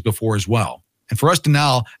bad things before as well. And for us to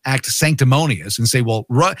now act sanctimonious and say, well,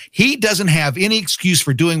 he doesn't have any excuse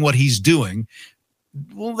for doing what he's doing.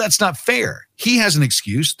 Well, that's not fair. He has an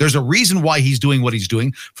excuse. There's a reason why he's doing what he's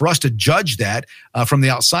doing. For us to judge that from the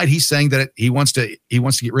outside, he's saying that he wants to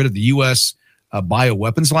get rid of the U.S.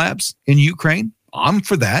 Bioweapons labs in Ukraine. I'm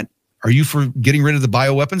for that. Are you for getting rid of the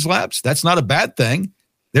bioweapons labs? That's not a bad thing.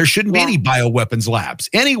 There shouldn't be any bioweapons labs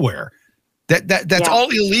anywhere. That's all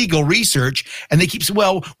illegal research. And they keep saying,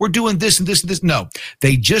 well, we're doing this and this and this. No,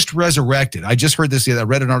 they just resurrected. I just heard this. I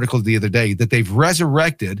read an article the other day that they've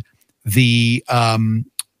resurrected the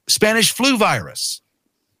Spanish flu virus.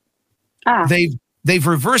 They've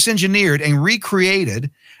reverse engineered and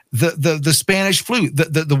recreated the Spanish flu,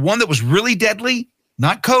 the one that was really deadly,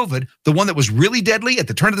 not COVID, the one that was really deadly at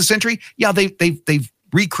the turn of the century. Yeah, they've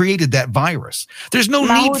recreated that virus. There's no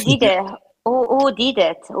need. Who did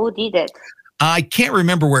it? I can't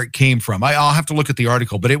remember where it came from. I'll have to look at the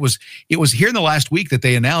article, but it was here in the last week that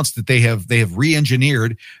they announced that they have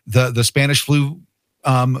re-engineered the Spanish flu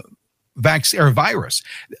vaccine or virus.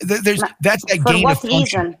 That's that gain of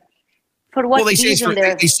function. Reason? For what reason?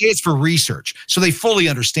 They say it's for research, so they fully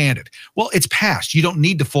understand it. Well, it's past. You don't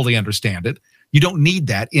need to fully understand it. You don't need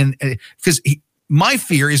that because my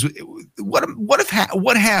fear is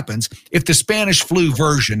what happens if the Spanish flu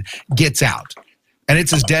version gets out and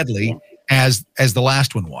it's as deadly as the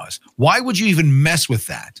last one was? Why would you even mess with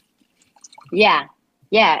that? Yeah,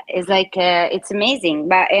 it's like it's amazing,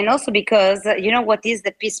 and also because what is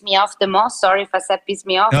that piss me off the most? Sorry if I said piss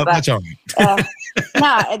me off. No, but, that's all right.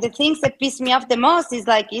 No, the things that piss me off the most is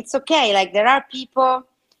like it's okay. Like there are people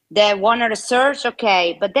that want to research,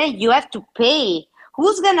 okay, but then you have to pay.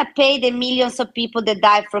 Who's gonna pay the millions of people that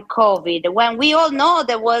died for COVID when we all know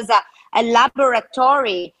there was a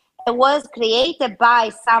laboratory that was created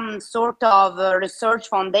by some sort of research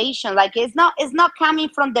foundation? Like it's not coming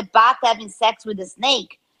from the bat having sex with a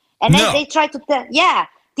snake. And then they try to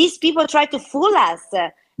these people try to fool us.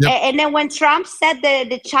 Yep. And then when Trump said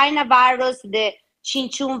the China virus, the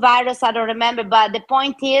Chinchun virus, I don't remember, but the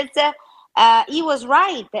point is he was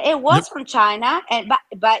right. It was from China,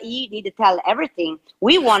 but he need to tell everything.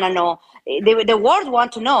 We want to know. The world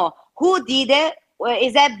want to know who did it.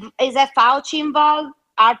 Is that Fauci involved?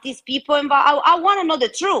 Are these people involved? I want to know the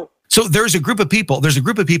truth. So there's a group of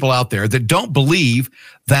people out there that don't believe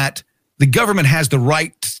that the government has the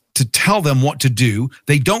right to tell them what to do.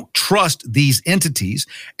 They don't trust these entities.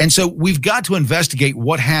 And so we've got to investigate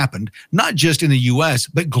what happened, not just in the U.S.,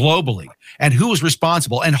 but globally, and who is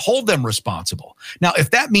responsible and hold them responsible. Now,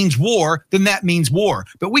 if that means war, then that means war.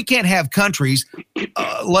 But we can't have countries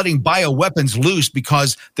letting bioweapons loose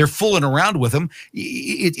because they're fooling around with them.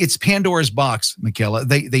 It's Pandora's box, Michela.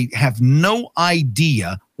 They have no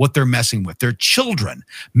idea what they're messing with. They're children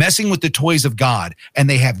messing with the toys of God, and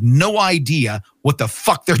they have no idea what the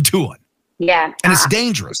fuck they're doing. Yeah. And it's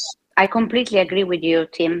dangerous. I completely agree with you,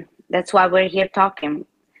 Tim. That's why we're here talking.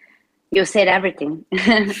 You said everything.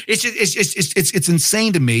 It's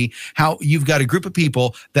insane to me how you've got a group of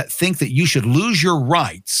people that think that you should lose your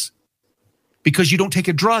rights because you don't take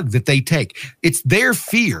a drug that they take. It's their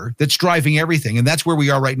fear that's driving everything, and that's where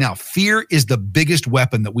we are right now. Fear is the biggest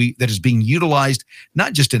weapon that is being utilized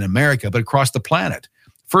not just in America but across the planet.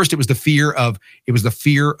 First, it was the fear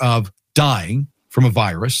of dying from a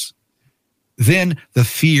virus, then the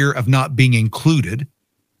fear of not being included,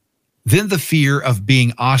 then the fear of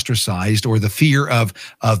being ostracized or the fear of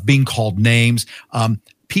being called names.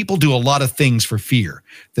 people do a lot of things for fear.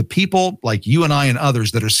 The people like you and I and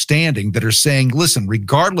others that are standing, that are saying, listen,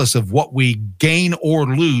 regardless of what we gain or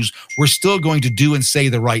lose, we're still going to do and say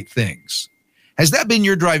the right things. Has that been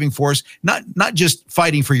your driving force? Not just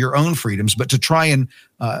fighting for your own freedoms, but to try and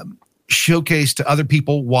showcase to other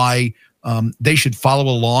people why they should follow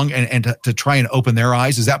along and to try and open their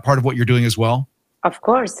eyes? Is that part of what you're doing as well? Of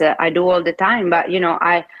course, I do all the time. But,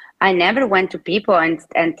 I never went to people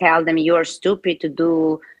and tell them you're stupid to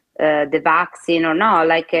do the vaccine or not.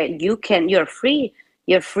 Like you're free.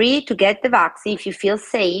 You're free to get the vaccine if you feel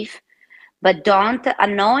safe, but don't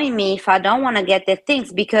annoy me if I don't want to get the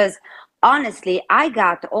things, because honestly, I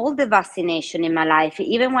got all the vaccination in my life.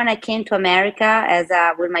 Even when I came to America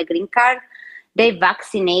with my green card, they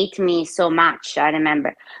vaccinate me so much, I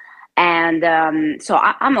remember. And so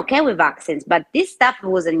I'm okay with vaccines, but this stuff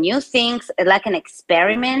was a new thing, like an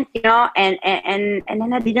experiment, and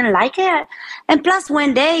then I didn't like it. And plus,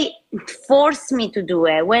 when they force me to do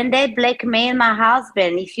it, when they blackmail my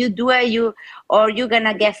husband, if you do it, you're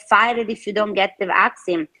gonna get fired if you don't get the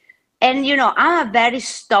vaccine. And I'm a very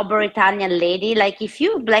stubborn Italian lady. Like, if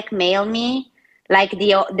you blackmail me, like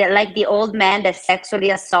the old man that sexually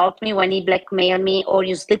assault me when he blackmail me, or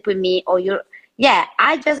you sleep with me, or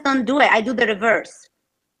I just don't do it. I do the reverse.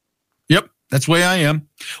 Yep, that's the way I am.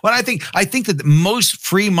 Well, I think that most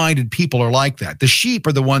free-minded people are like that. The sheep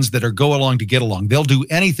are the ones that are go along to get along. They'll do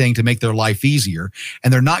anything to make their life easier,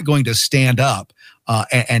 and they're not going to stand up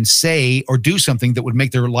and say or do something that would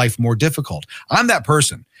make their life more difficult. I'm that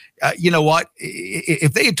person. You know what?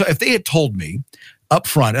 If they had told me up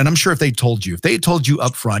front, and I'm sure if they had told you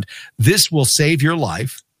up front, this will save your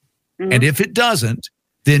life, and if it doesn't,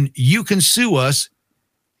 then you can sue us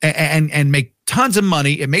and make tons of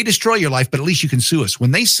money. It may destroy your life, but at least you can sue us.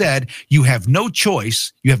 When they said you have no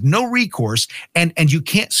choice, you have no recourse, and you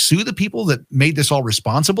can't sue the people that made this all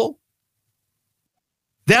responsible,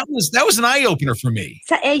 that was an eye-opener for me.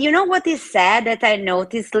 So, you know what is sad that I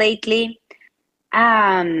noticed lately?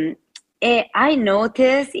 I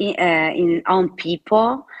notice on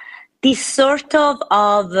people this sort of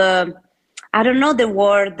I don't know the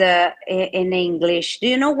word in English. Do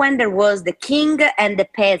you know when there was the king and the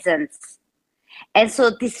peasants? And so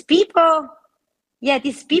these people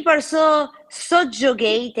are so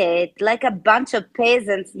subjugated, like a bunch of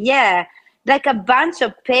peasants. Yeah, like a bunch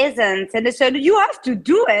of peasants. And they said, you have to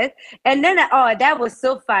do it. And then, that was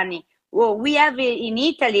so funny. Well, we have in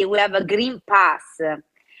Italy, we have a green pass.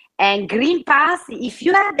 And green pass, if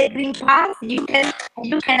you have the green pass, you can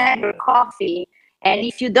have your coffee. And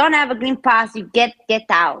if you don't have a green pass, you get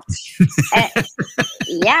out.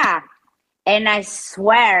 Yeah. And I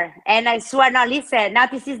swear, now listen, now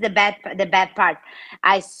this is the bad part.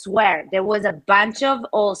 I swear there was a bunch of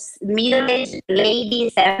middle-aged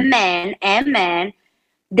ladies and men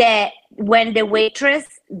that when the waitress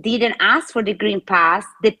didn't ask for the green pass,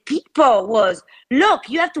 the people was, look,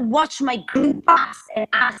 you have to watch my green pass, and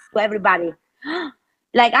ask to everybody.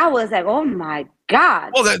 Like, I was like, oh my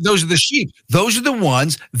God. Well, those are the sheep. Those are the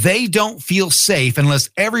ones, they don't feel safe unless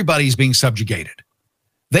everybody's being subjugated.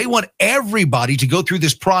 They want everybody to go through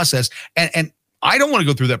this process. And I don't want to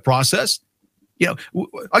go through that process. I'll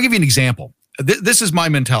give you an example. This is my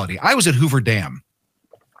mentality. I was at Hoover Dam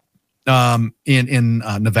in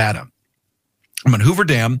Nevada. I'm at Hoover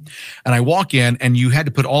Dam, and I walk in, and you had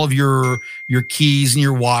to put all of your keys and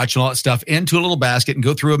your watch and all that stuff into a little basket and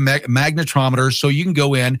go through a magnetometer so you can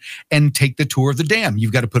go in and take the tour of the dam.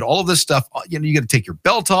 You've got to put all of this stuff, you got to take your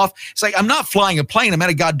belt off. It's like, I'm not flying a plane. I'm at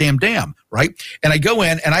a goddamn dam, right? And I go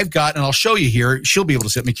in, and and I'll show you here. She'll be able to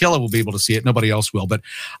see it. Michela will be able to see it. Nobody else will. But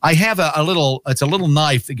I have it's a little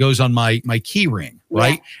knife that goes on my key ring,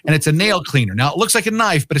 right? Yeah. And it's a nail cleaner. Now, it looks like a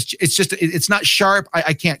knife, but it's not sharp.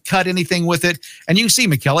 I can't cut anything with it. And you can see,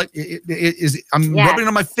 Michela, I'm rubbing it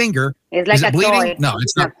on my finger. It's like a bleeding? toy. No,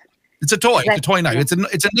 it's not. It's a toy. It's a toy knife. Yeah.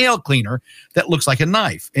 It's a nail cleaner that looks like a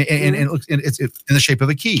knife, and it's in the shape of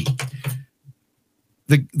a key.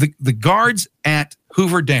 The guards at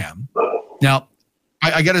Hoover Dam. Now,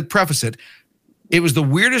 I got to preface it. It was the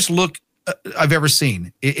weirdest look I've ever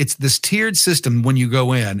seen. It's this tiered system when you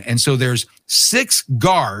go in, and so there's 6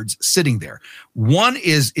 guards sitting there. One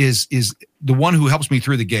is the one who helps me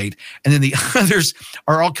through the gate, and then the others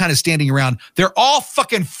are all kind of standing around. They're all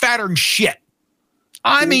fucking fatter than shit.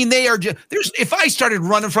 I mean, they are just, if I started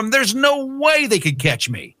running from them, there's no way they could catch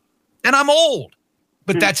me. And I'm old.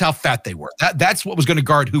 But that's how fat they were. That's what was going to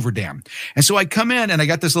guard Hoover Dam. And so I come in, and I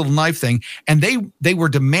got this little knife thing, and they were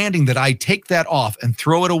demanding that I take that off and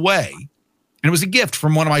throw it away And it was a gift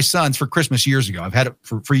from one of my sons for Christmas years ago. I've had it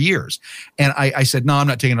for years. And I said, no, I'm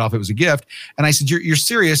not taking it off. It was a gift. And I said, you're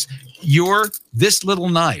serious. This little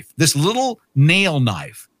knife, this little nail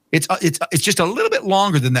knife. It's just a little bit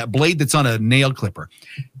longer than that blade that's on a nail clipper.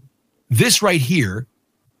 This right here,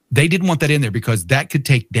 they didn't want that in there because that could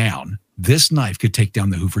take down, this knife could take down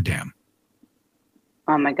the Hoover Dam.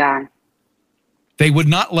 Oh my God. They would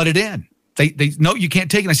not let it in. They no, you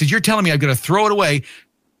can't take it. I said, you're telling me I've got to throw it away.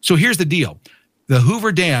 So here's the deal. The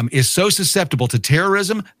Hoover Dam is so susceptible to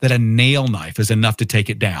terrorism that a nail knife is enough to take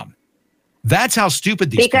it down. That's how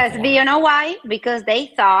stupid these people are. You know why? Because they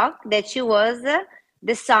thought that she was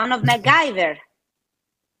the son of MacGyver.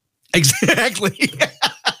 Exactly.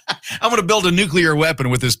 I'm going to build a nuclear weapon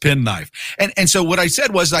with this penknife. And so what I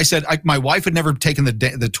said was, my wife had never taken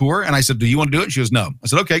the tour. And I said, do you want to do it? She goes, no. I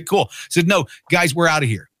said, okay, cool. I said, no, guys, we're out of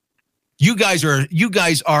here. You guys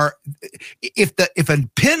are, if a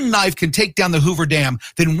penknife can take down the Hoover Dam,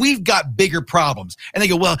 then we've got bigger problems. And they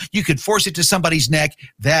go, well, you could force it to somebody's neck.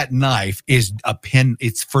 That knife is a pen.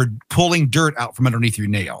 It's for pulling dirt out from underneath your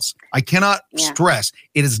nails. I cannot stress,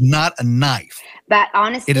 it is not a knife. But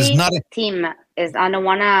honestly, it is not Tim, I don't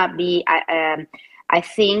want to be, I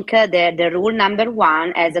think the rule number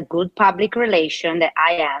one as a good public relation that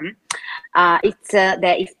I am, it's that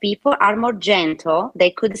if people are more gentle, they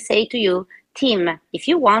could say to you, Tim, if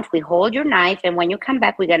you want, we hold your knife, and when you come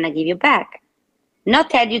back, we're going to give you back. Not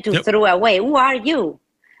tell you to throw away. Who are you?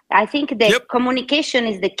 I think that communication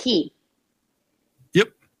is the key. Yep.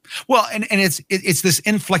 Well, and it's this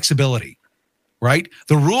inflexibility, right?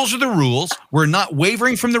 The rules are the rules. We're not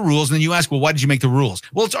wavering from the rules. And then you ask, well, why did you make the rules?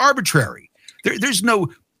 Well, it's arbitrary. There's no,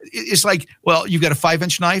 it's like, well, you've got a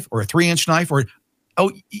 5-inch knife or a 3-inch knife, or,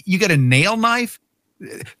 oh, you got a nail knife?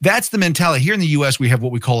 That's the mentality. Here in the U.S., we have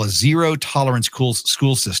what we call a zero tolerance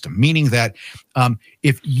school system, meaning that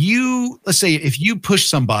if you push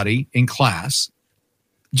somebody in class,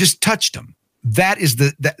 just touched them,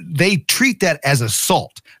 they treat that as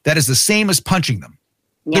assault. That is the same as punching them.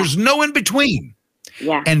 Yeah. There's no in between.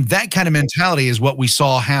 Yeah. And that kind of mentality is what we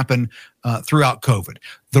saw happen throughout COVID.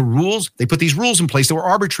 The rules, they put these rules in place that were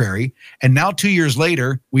arbitrary. And now 2 years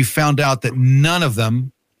later, we found out that none of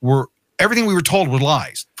them were, everything we were told were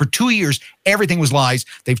lies. For 2 years, everything was lies.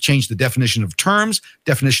 They've changed the definition of terms,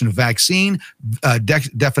 definition of vaccine,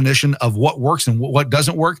 definition of what works and what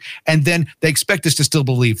doesn't work. And then they expect us to still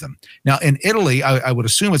believe them. Now, in Italy, I would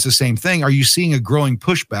assume it's the same thing. Are you seeing a growing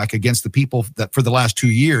pushback against the people that for the last 2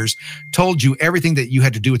 years told you everything that you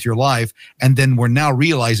had to do with your life, and then we're now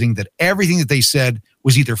realizing that everything that they said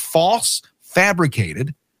was either false,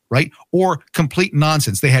 fabricated, right, or complete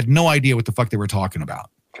nonsense? They had no idea what the fuck they were talking about.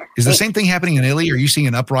 Is the same thing happening in Italy? Are you seeing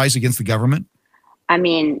an uprising against the government? I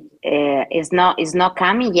mean, it's not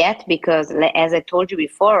coming yet because, as I told you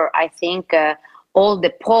before, I think all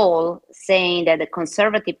the poll saying that the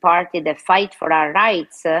Conservative Party that fight for our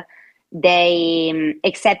rights, they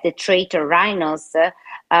accept the traitor rhinos, they're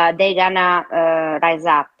gonna rise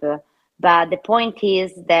up. But the point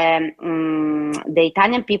is that the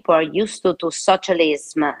Italian people are used to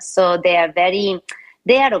socialism, so they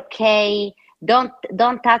are okay.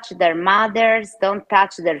 Don't touch their mothers, don't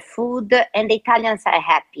touch their food, and the Italians are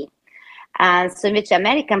happy. And so which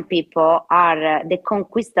American people are the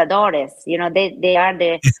conquistadores, you know, they are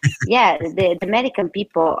the American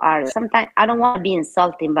people are, sometimes, I don't want to be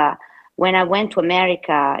insulting, but when I went to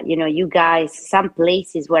America, you know, you guys, some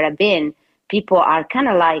places where I've been, people are kind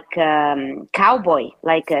of like cowboy,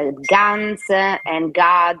 like guns and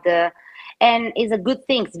God. And it's a good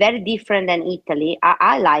thing. It's very different than Italy.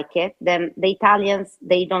 I like it. The Italians,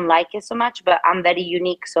 they don't like it so much, but I'm very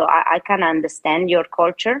unique, so I can understand your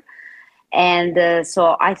culture. And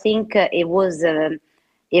so I think it was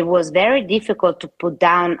very difficult to put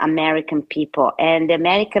down American people. And the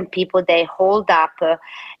American people, they hold up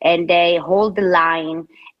and they hold the line.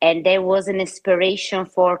 And there was an inspiration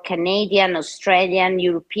for Canadian, Australian,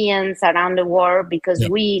 Europeans around the world, because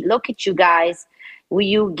we look at you guys. Will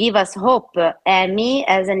you give us hope? And me,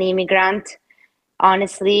 as an immigrant,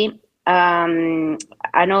 honestly,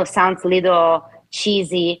 I know it sounds a little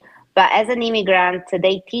cheesy, but as an immigrant,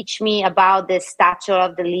 they teach me about the Statue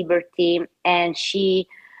of the Liberty, and she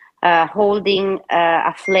holding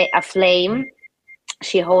a flame,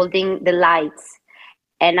 she holding the lights.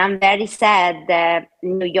 And I'm very sad that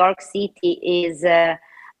New York City is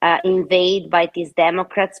invaded by these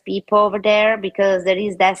Democrats people over there, because there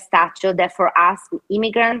is that statue that for us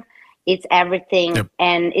immigrant, it's everything,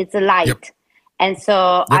 and it's a light. And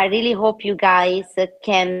so I really hope you guys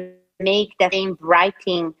can make the same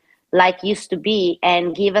writing like used to be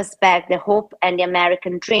and give us back the hope and the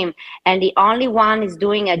American dream. And the only one is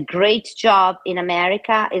doing a great job in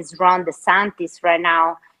America is Ron DeSantis right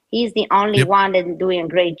now. He's the only one that's doing a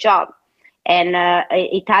great job. And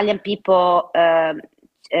Italian people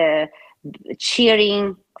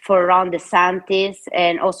cheering for Ron DeSantis.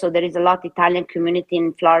 And also there is a lot of Italian community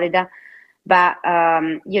in Florida. But,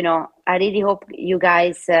 you know, I really hope you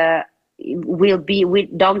guys we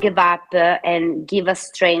don't give up and give us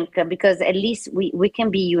strength, because at least we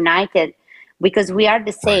can be united, because we are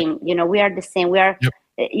the same. You know, we are the same. We are.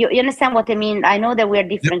 You understand what I mean? I know that we are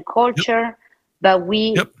different culture, but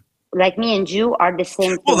we, like me and you, are the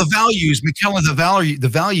same thing. Well, the values, Michela, the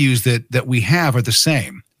values that we have are the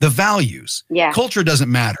same. The values. Culture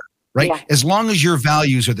doesn't matter. Right? Yeah. As long as your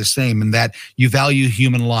values are the same, and that you value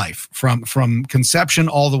human life from conception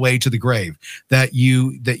all the way to the grave, that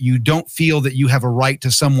you don't feel that you have a right to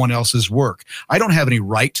someone else's work. I don't have any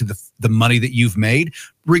right to the money that you've made,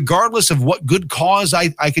 regardless of what good cause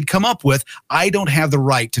I could come up with. I don't have the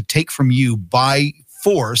right to take from you by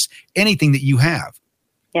force anything that you have.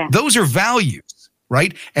 Yeah. Those are values.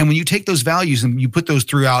 Right. And when you take those values and you put those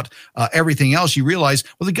throughout everything else, you realize,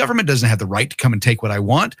 well, the government doesn't have the right to come and take what I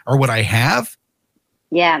want or what I have.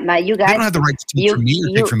 Yeah, but you guys, they don't have the right to take from me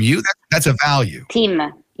or take from you. That's a value. Tim,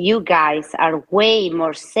 you guys are way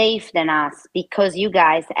more safe than us, because you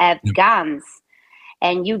guys have guns.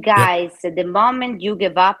 And you guys, the moment you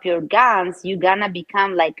give up your guns, you're going to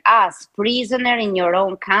become like us, prisoner in your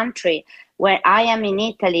own country. Where I am in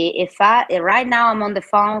Italy, right now I'm on the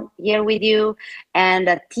phone here with you, and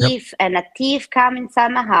a thief come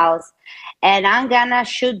inside my house, and I'm gonna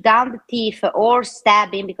shoot down the thief or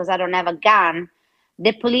stab him because I don't have a gun,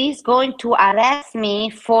 the police going to arrest me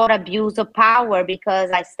for abuse of power because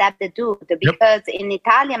I stabbed the dude. Because in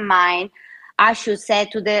Italian mind, I should say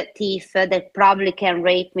to the thief that probably can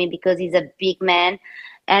rape me because he's a big man,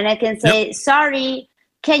 and I can say, sorry,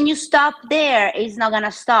 can you stop there? He's not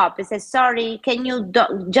gonna stop. He says, sorry, can you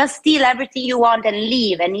just steal everything you want and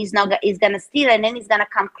leave? And he's gonna steal, and then he's gonna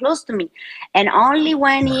come close to me. And only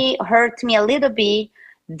when he hurts me a little bit,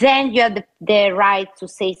 then you have the right to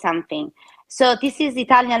say something. So this is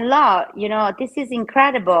Italian law. You know, this is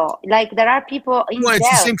incredible. Like, there are people in jail.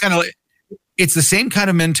 It's the same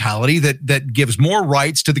kind of mentality that gives more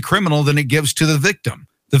rights to the criminal than it gives to the victim.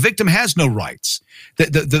 The victim has no rights.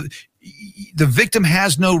 The victim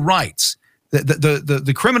has no rights.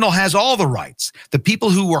 The criminal has all the rights. The people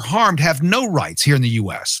who were harmed have no rights here in the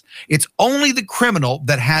U.S. It's only the criminal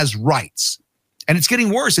that has rights. And it's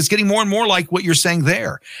getting worse. It's getting more and more like what you're saying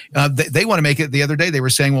there. They want to make it. The other day they were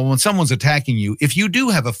saying, well, when someone's attacking you, if you do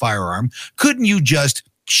have a firearm, couldn't you just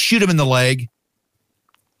shoot him in the leg?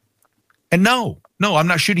 And no, I'm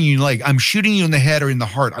not shooting you in the leg. I'm shooting you in the head or in the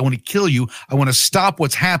heart. I want to kill you. I want to stop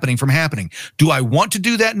what's happening from happening. Do I want to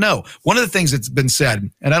do that? No. One of the things that's been said,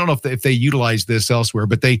 and I don't know if they utilize this elsewhere,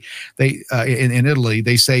 but they in Italy,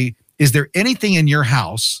 they say, is there anything in your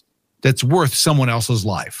house that's worth someone else's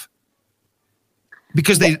life?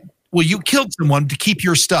 Because you killed someone to keep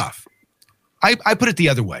your stuff. I put it the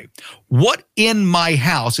other way. What in my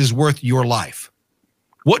house is worth your life?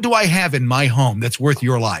 What do I have in my home that's worth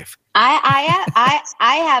your life?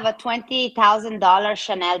 I have a $20,000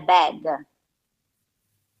 Chanel bag.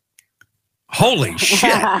 Holy shit.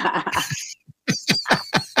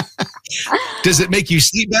 Does it make you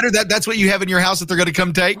sleep better? That's what you have in your house that they're going to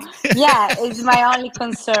come take? Yeah, it's my only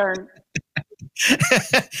concern.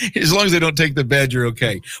 As long as they don't take the bed, you're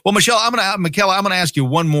okay. Well, Michela, I'm going to ask you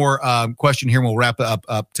one more question here, and we'll wrap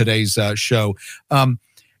up today's show.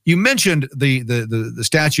 You mentioned the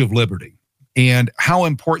Statue of Liberty and how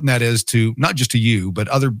important that is to not just to you, but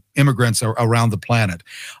other immigrants around the planet.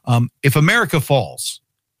 If America falls,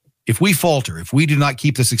 if we falter, if we do not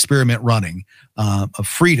keep this experiment running of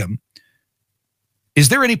freedom, is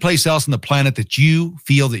there any place else on the planet that you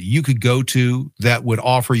feel that you could go to that would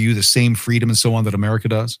offer you the same freedom and so on that America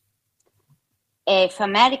does? If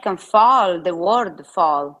American fall, the world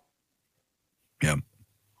fall. Yeah.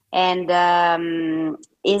 And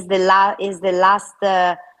is the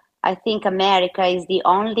last. I think America is the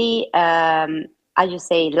only,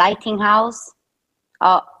 lighting house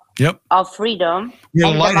of freedom.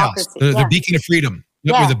 We're the lighthouse, the beacon of freedom.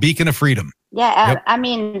 Yep, we're the beacon of freedom. Yeah, I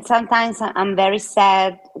mean, sometimes I'm very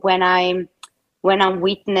sad when I'm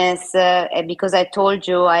witness, because I told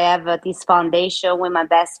you I have this foundation with my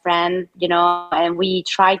best friend, and we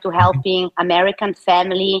try to helping American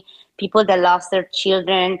family, people that lost their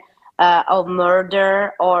children, of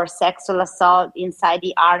murder or sexual assault inside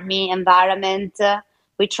the army environment.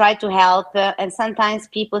 We try to help, and sometimes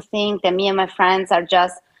people think that me and my friends are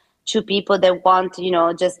just to people that want,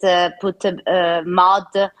 just put a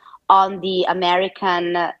mod on the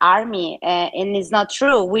American army. And it's not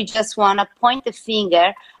true. We just want to point the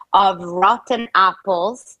finger of rotten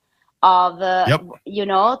apples, of,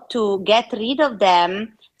 to get rid of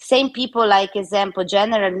them. Same people, like example,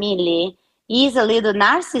 General Milley, he's a little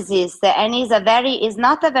narcissist, and he's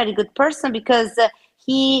not a very good person, because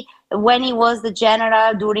when he was the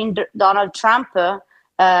general during Donald Trump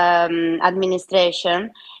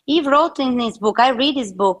administration, he wrote in his book, I read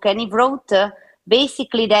his book, and he wrote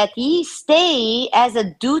basically that he stay as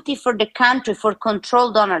a duty for the country for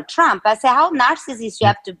control Donald Trump. I say, how narcissist you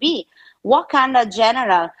have to be? What kind of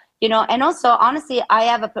general? And also, honestly, I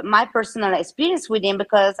have my personal experience with him,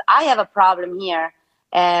 because I have a problem here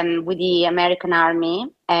with the American army,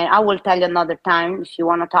 and I will tell you another time if you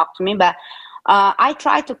want to talk to me, but I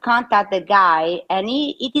tried to contact the guy, and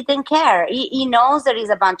he didn't care. He knows there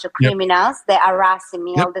is a bunch of criminals that are harassing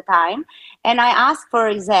me all the time, and I asked for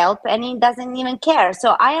his help, and he doesn't even care.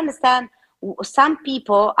 So I understand some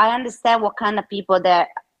people. I understand what kind of people that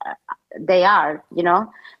they are,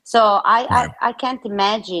 So I can't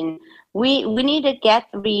imagine. We need to get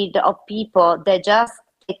rid of people that just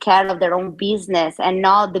take care of their own business and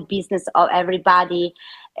not the business of everybody.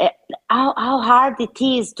 How hard it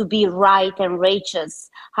is to be right and righteous.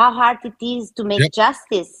 How hard it is to make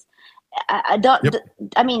justice.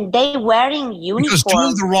 I mean, they wearing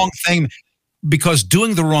uniforms. Because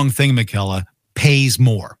doing the wrong thing, Michela, pays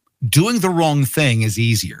more. Doing the wrong thing is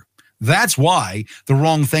easier. That's why the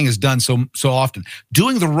wrong thing is done so often.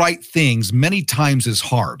 Doing the right things many times is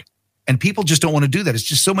hard. And people just don't want to do that. It's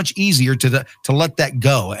just so much easier to let that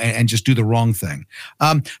go and just do the wrong thing.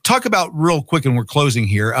 Talk about real quick, and we're closing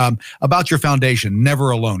here, about your foundation, Never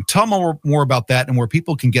Alone. Tell more about that and where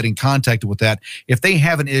people can get in contact with that if they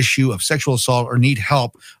have an issue of sexual assault or need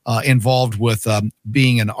help involved with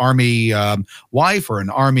being an Army wife or an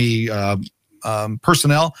Army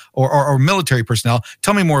personnel or military personnel.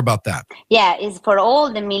 Tell me more about that. Yeah, it's for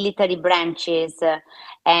all the military branches.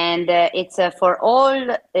 And it's for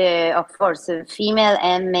all, of course, female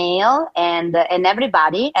and male, and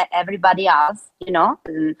everybody else,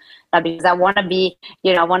 because I want to be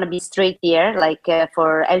straight here, like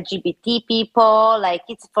for LGBT people, like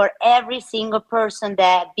it's for every single person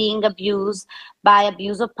that being abused by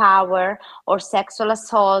abuse of power or sexual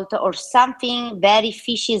assault or something very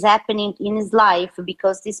fishy is happening in his life,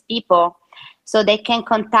 because these people, so they can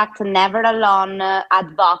contact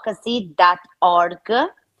neveraloneadvocacy.org,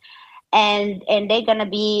 and they're gonna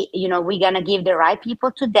be, we're gonna give the right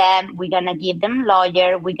people to them. We're gonna give them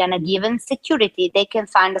lawyer. We're gonna give them security. They can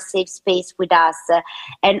find a safe space with us.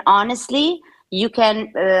 And honestly, you guys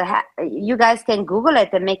can Google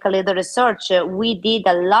it and make a little research. We did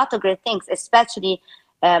a lot of great things, especially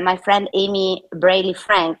my friend Amy Brayley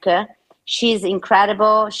Frank. She's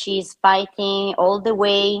incredible. She's fighting all the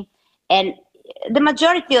way, and the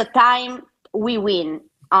majority of time we win,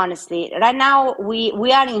 honestly. Right now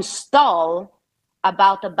we are installed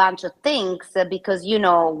about a bunch of things, because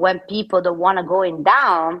when people don't want to go in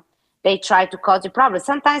down, they try to cause a problem.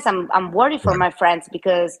 Sometimes I'm worried for my friends,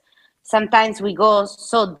 because sometimes we go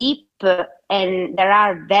so deep and there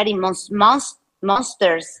are very monsters,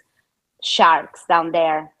 sharks down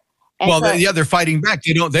there. And they're fighting back.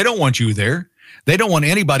 They don't want you there. They don't want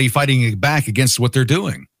anybody fighting back against what they're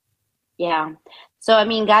doing. Yeah. So, I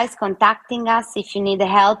mean, guys, contacting us if you need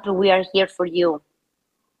help, we are here for you.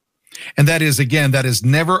 And that is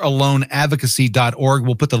neveraloneadvocacy.org.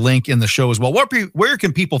 We'll put the link in the show as well. Where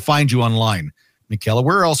can people find you online, Michela?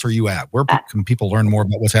 Where else are you at? Where can people learn more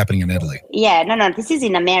about what's happening in Italy? Yeah, no, this is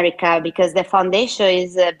in America, because the foundation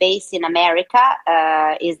is based in America.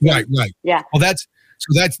 Right. Yeah. Well, that's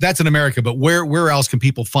in America, but where else can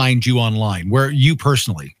people find you online? Where you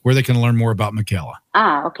personally, where they can learn more about Michela?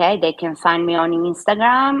 Okay. They can find me on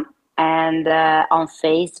Instagram and on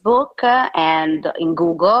Facebook and in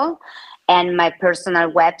Google, and my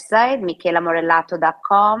personal website,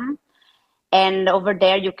 michelamorellato.com. And over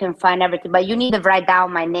there you can find everything, but you need to write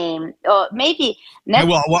down my name. Maybe.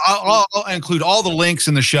 I'll include all the links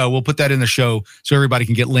in the show. We'll put that in the show so everybody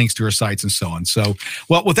can get links to her sites and so on. So,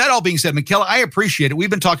 well, with that all being said, Michela, I appreciate it. We've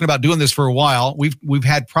been talking about doing this for a while. We've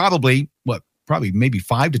had probably maybe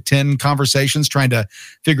 5 to 10 conversations trying to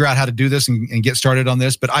figure out how to do this and get started on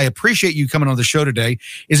this. But I appreciate you coming on the show today.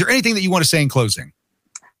 Is there anything that you want to say in closing?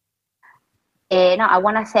 No, I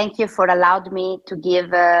want to thank you for allowing me to give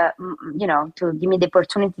me the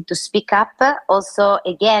opportunity to speak up. Also,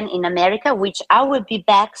 again, in America, which I will be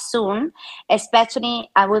back soon, especially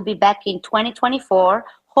I will be back in 2024,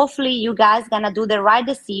 hopefully you guys gonna do the right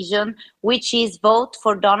decision, which is vote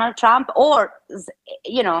for Donald Trump, or,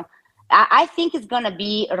 you know, I think it's going to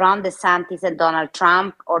be Ron DeSantis and Donald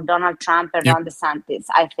Trump, or Donald Trump and Ron DeSantis,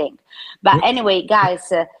 I think. But anyway,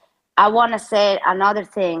 guys, I want to say another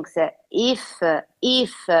thing. If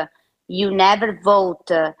you never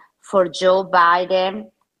vote for Joe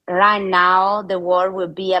Biden, right now the world will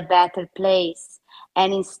be a better place.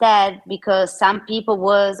 And instead, because some people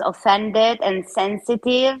was offended and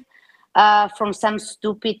sensitive from some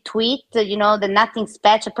stupid tweet, you know, the nothing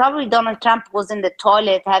special. Probably Donald Trump was in the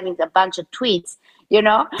toilet having a bunch of tweets, you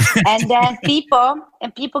know, and then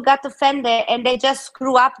people got offended and they just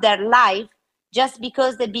screw up their life just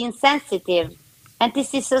because they're being sensitive. And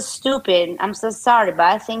this is so stupid. I'm so sorry, but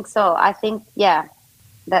I think so. I think,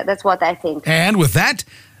 that's what I think. And with that,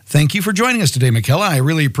 thank you for joining us today, Michela. I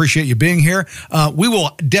really appreciate you being here. We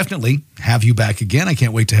will definitely have you back again. I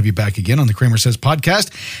can't wait to have you back again on the Kramer Says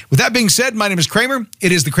podcast. With that being said, my name is Kramer.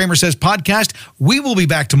 It is the Kramer Says podcast. We will be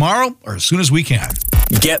back tomorrow or as soon as we can.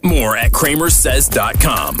 Get more at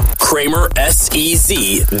CramerSez.com.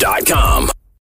 CramerSez.com.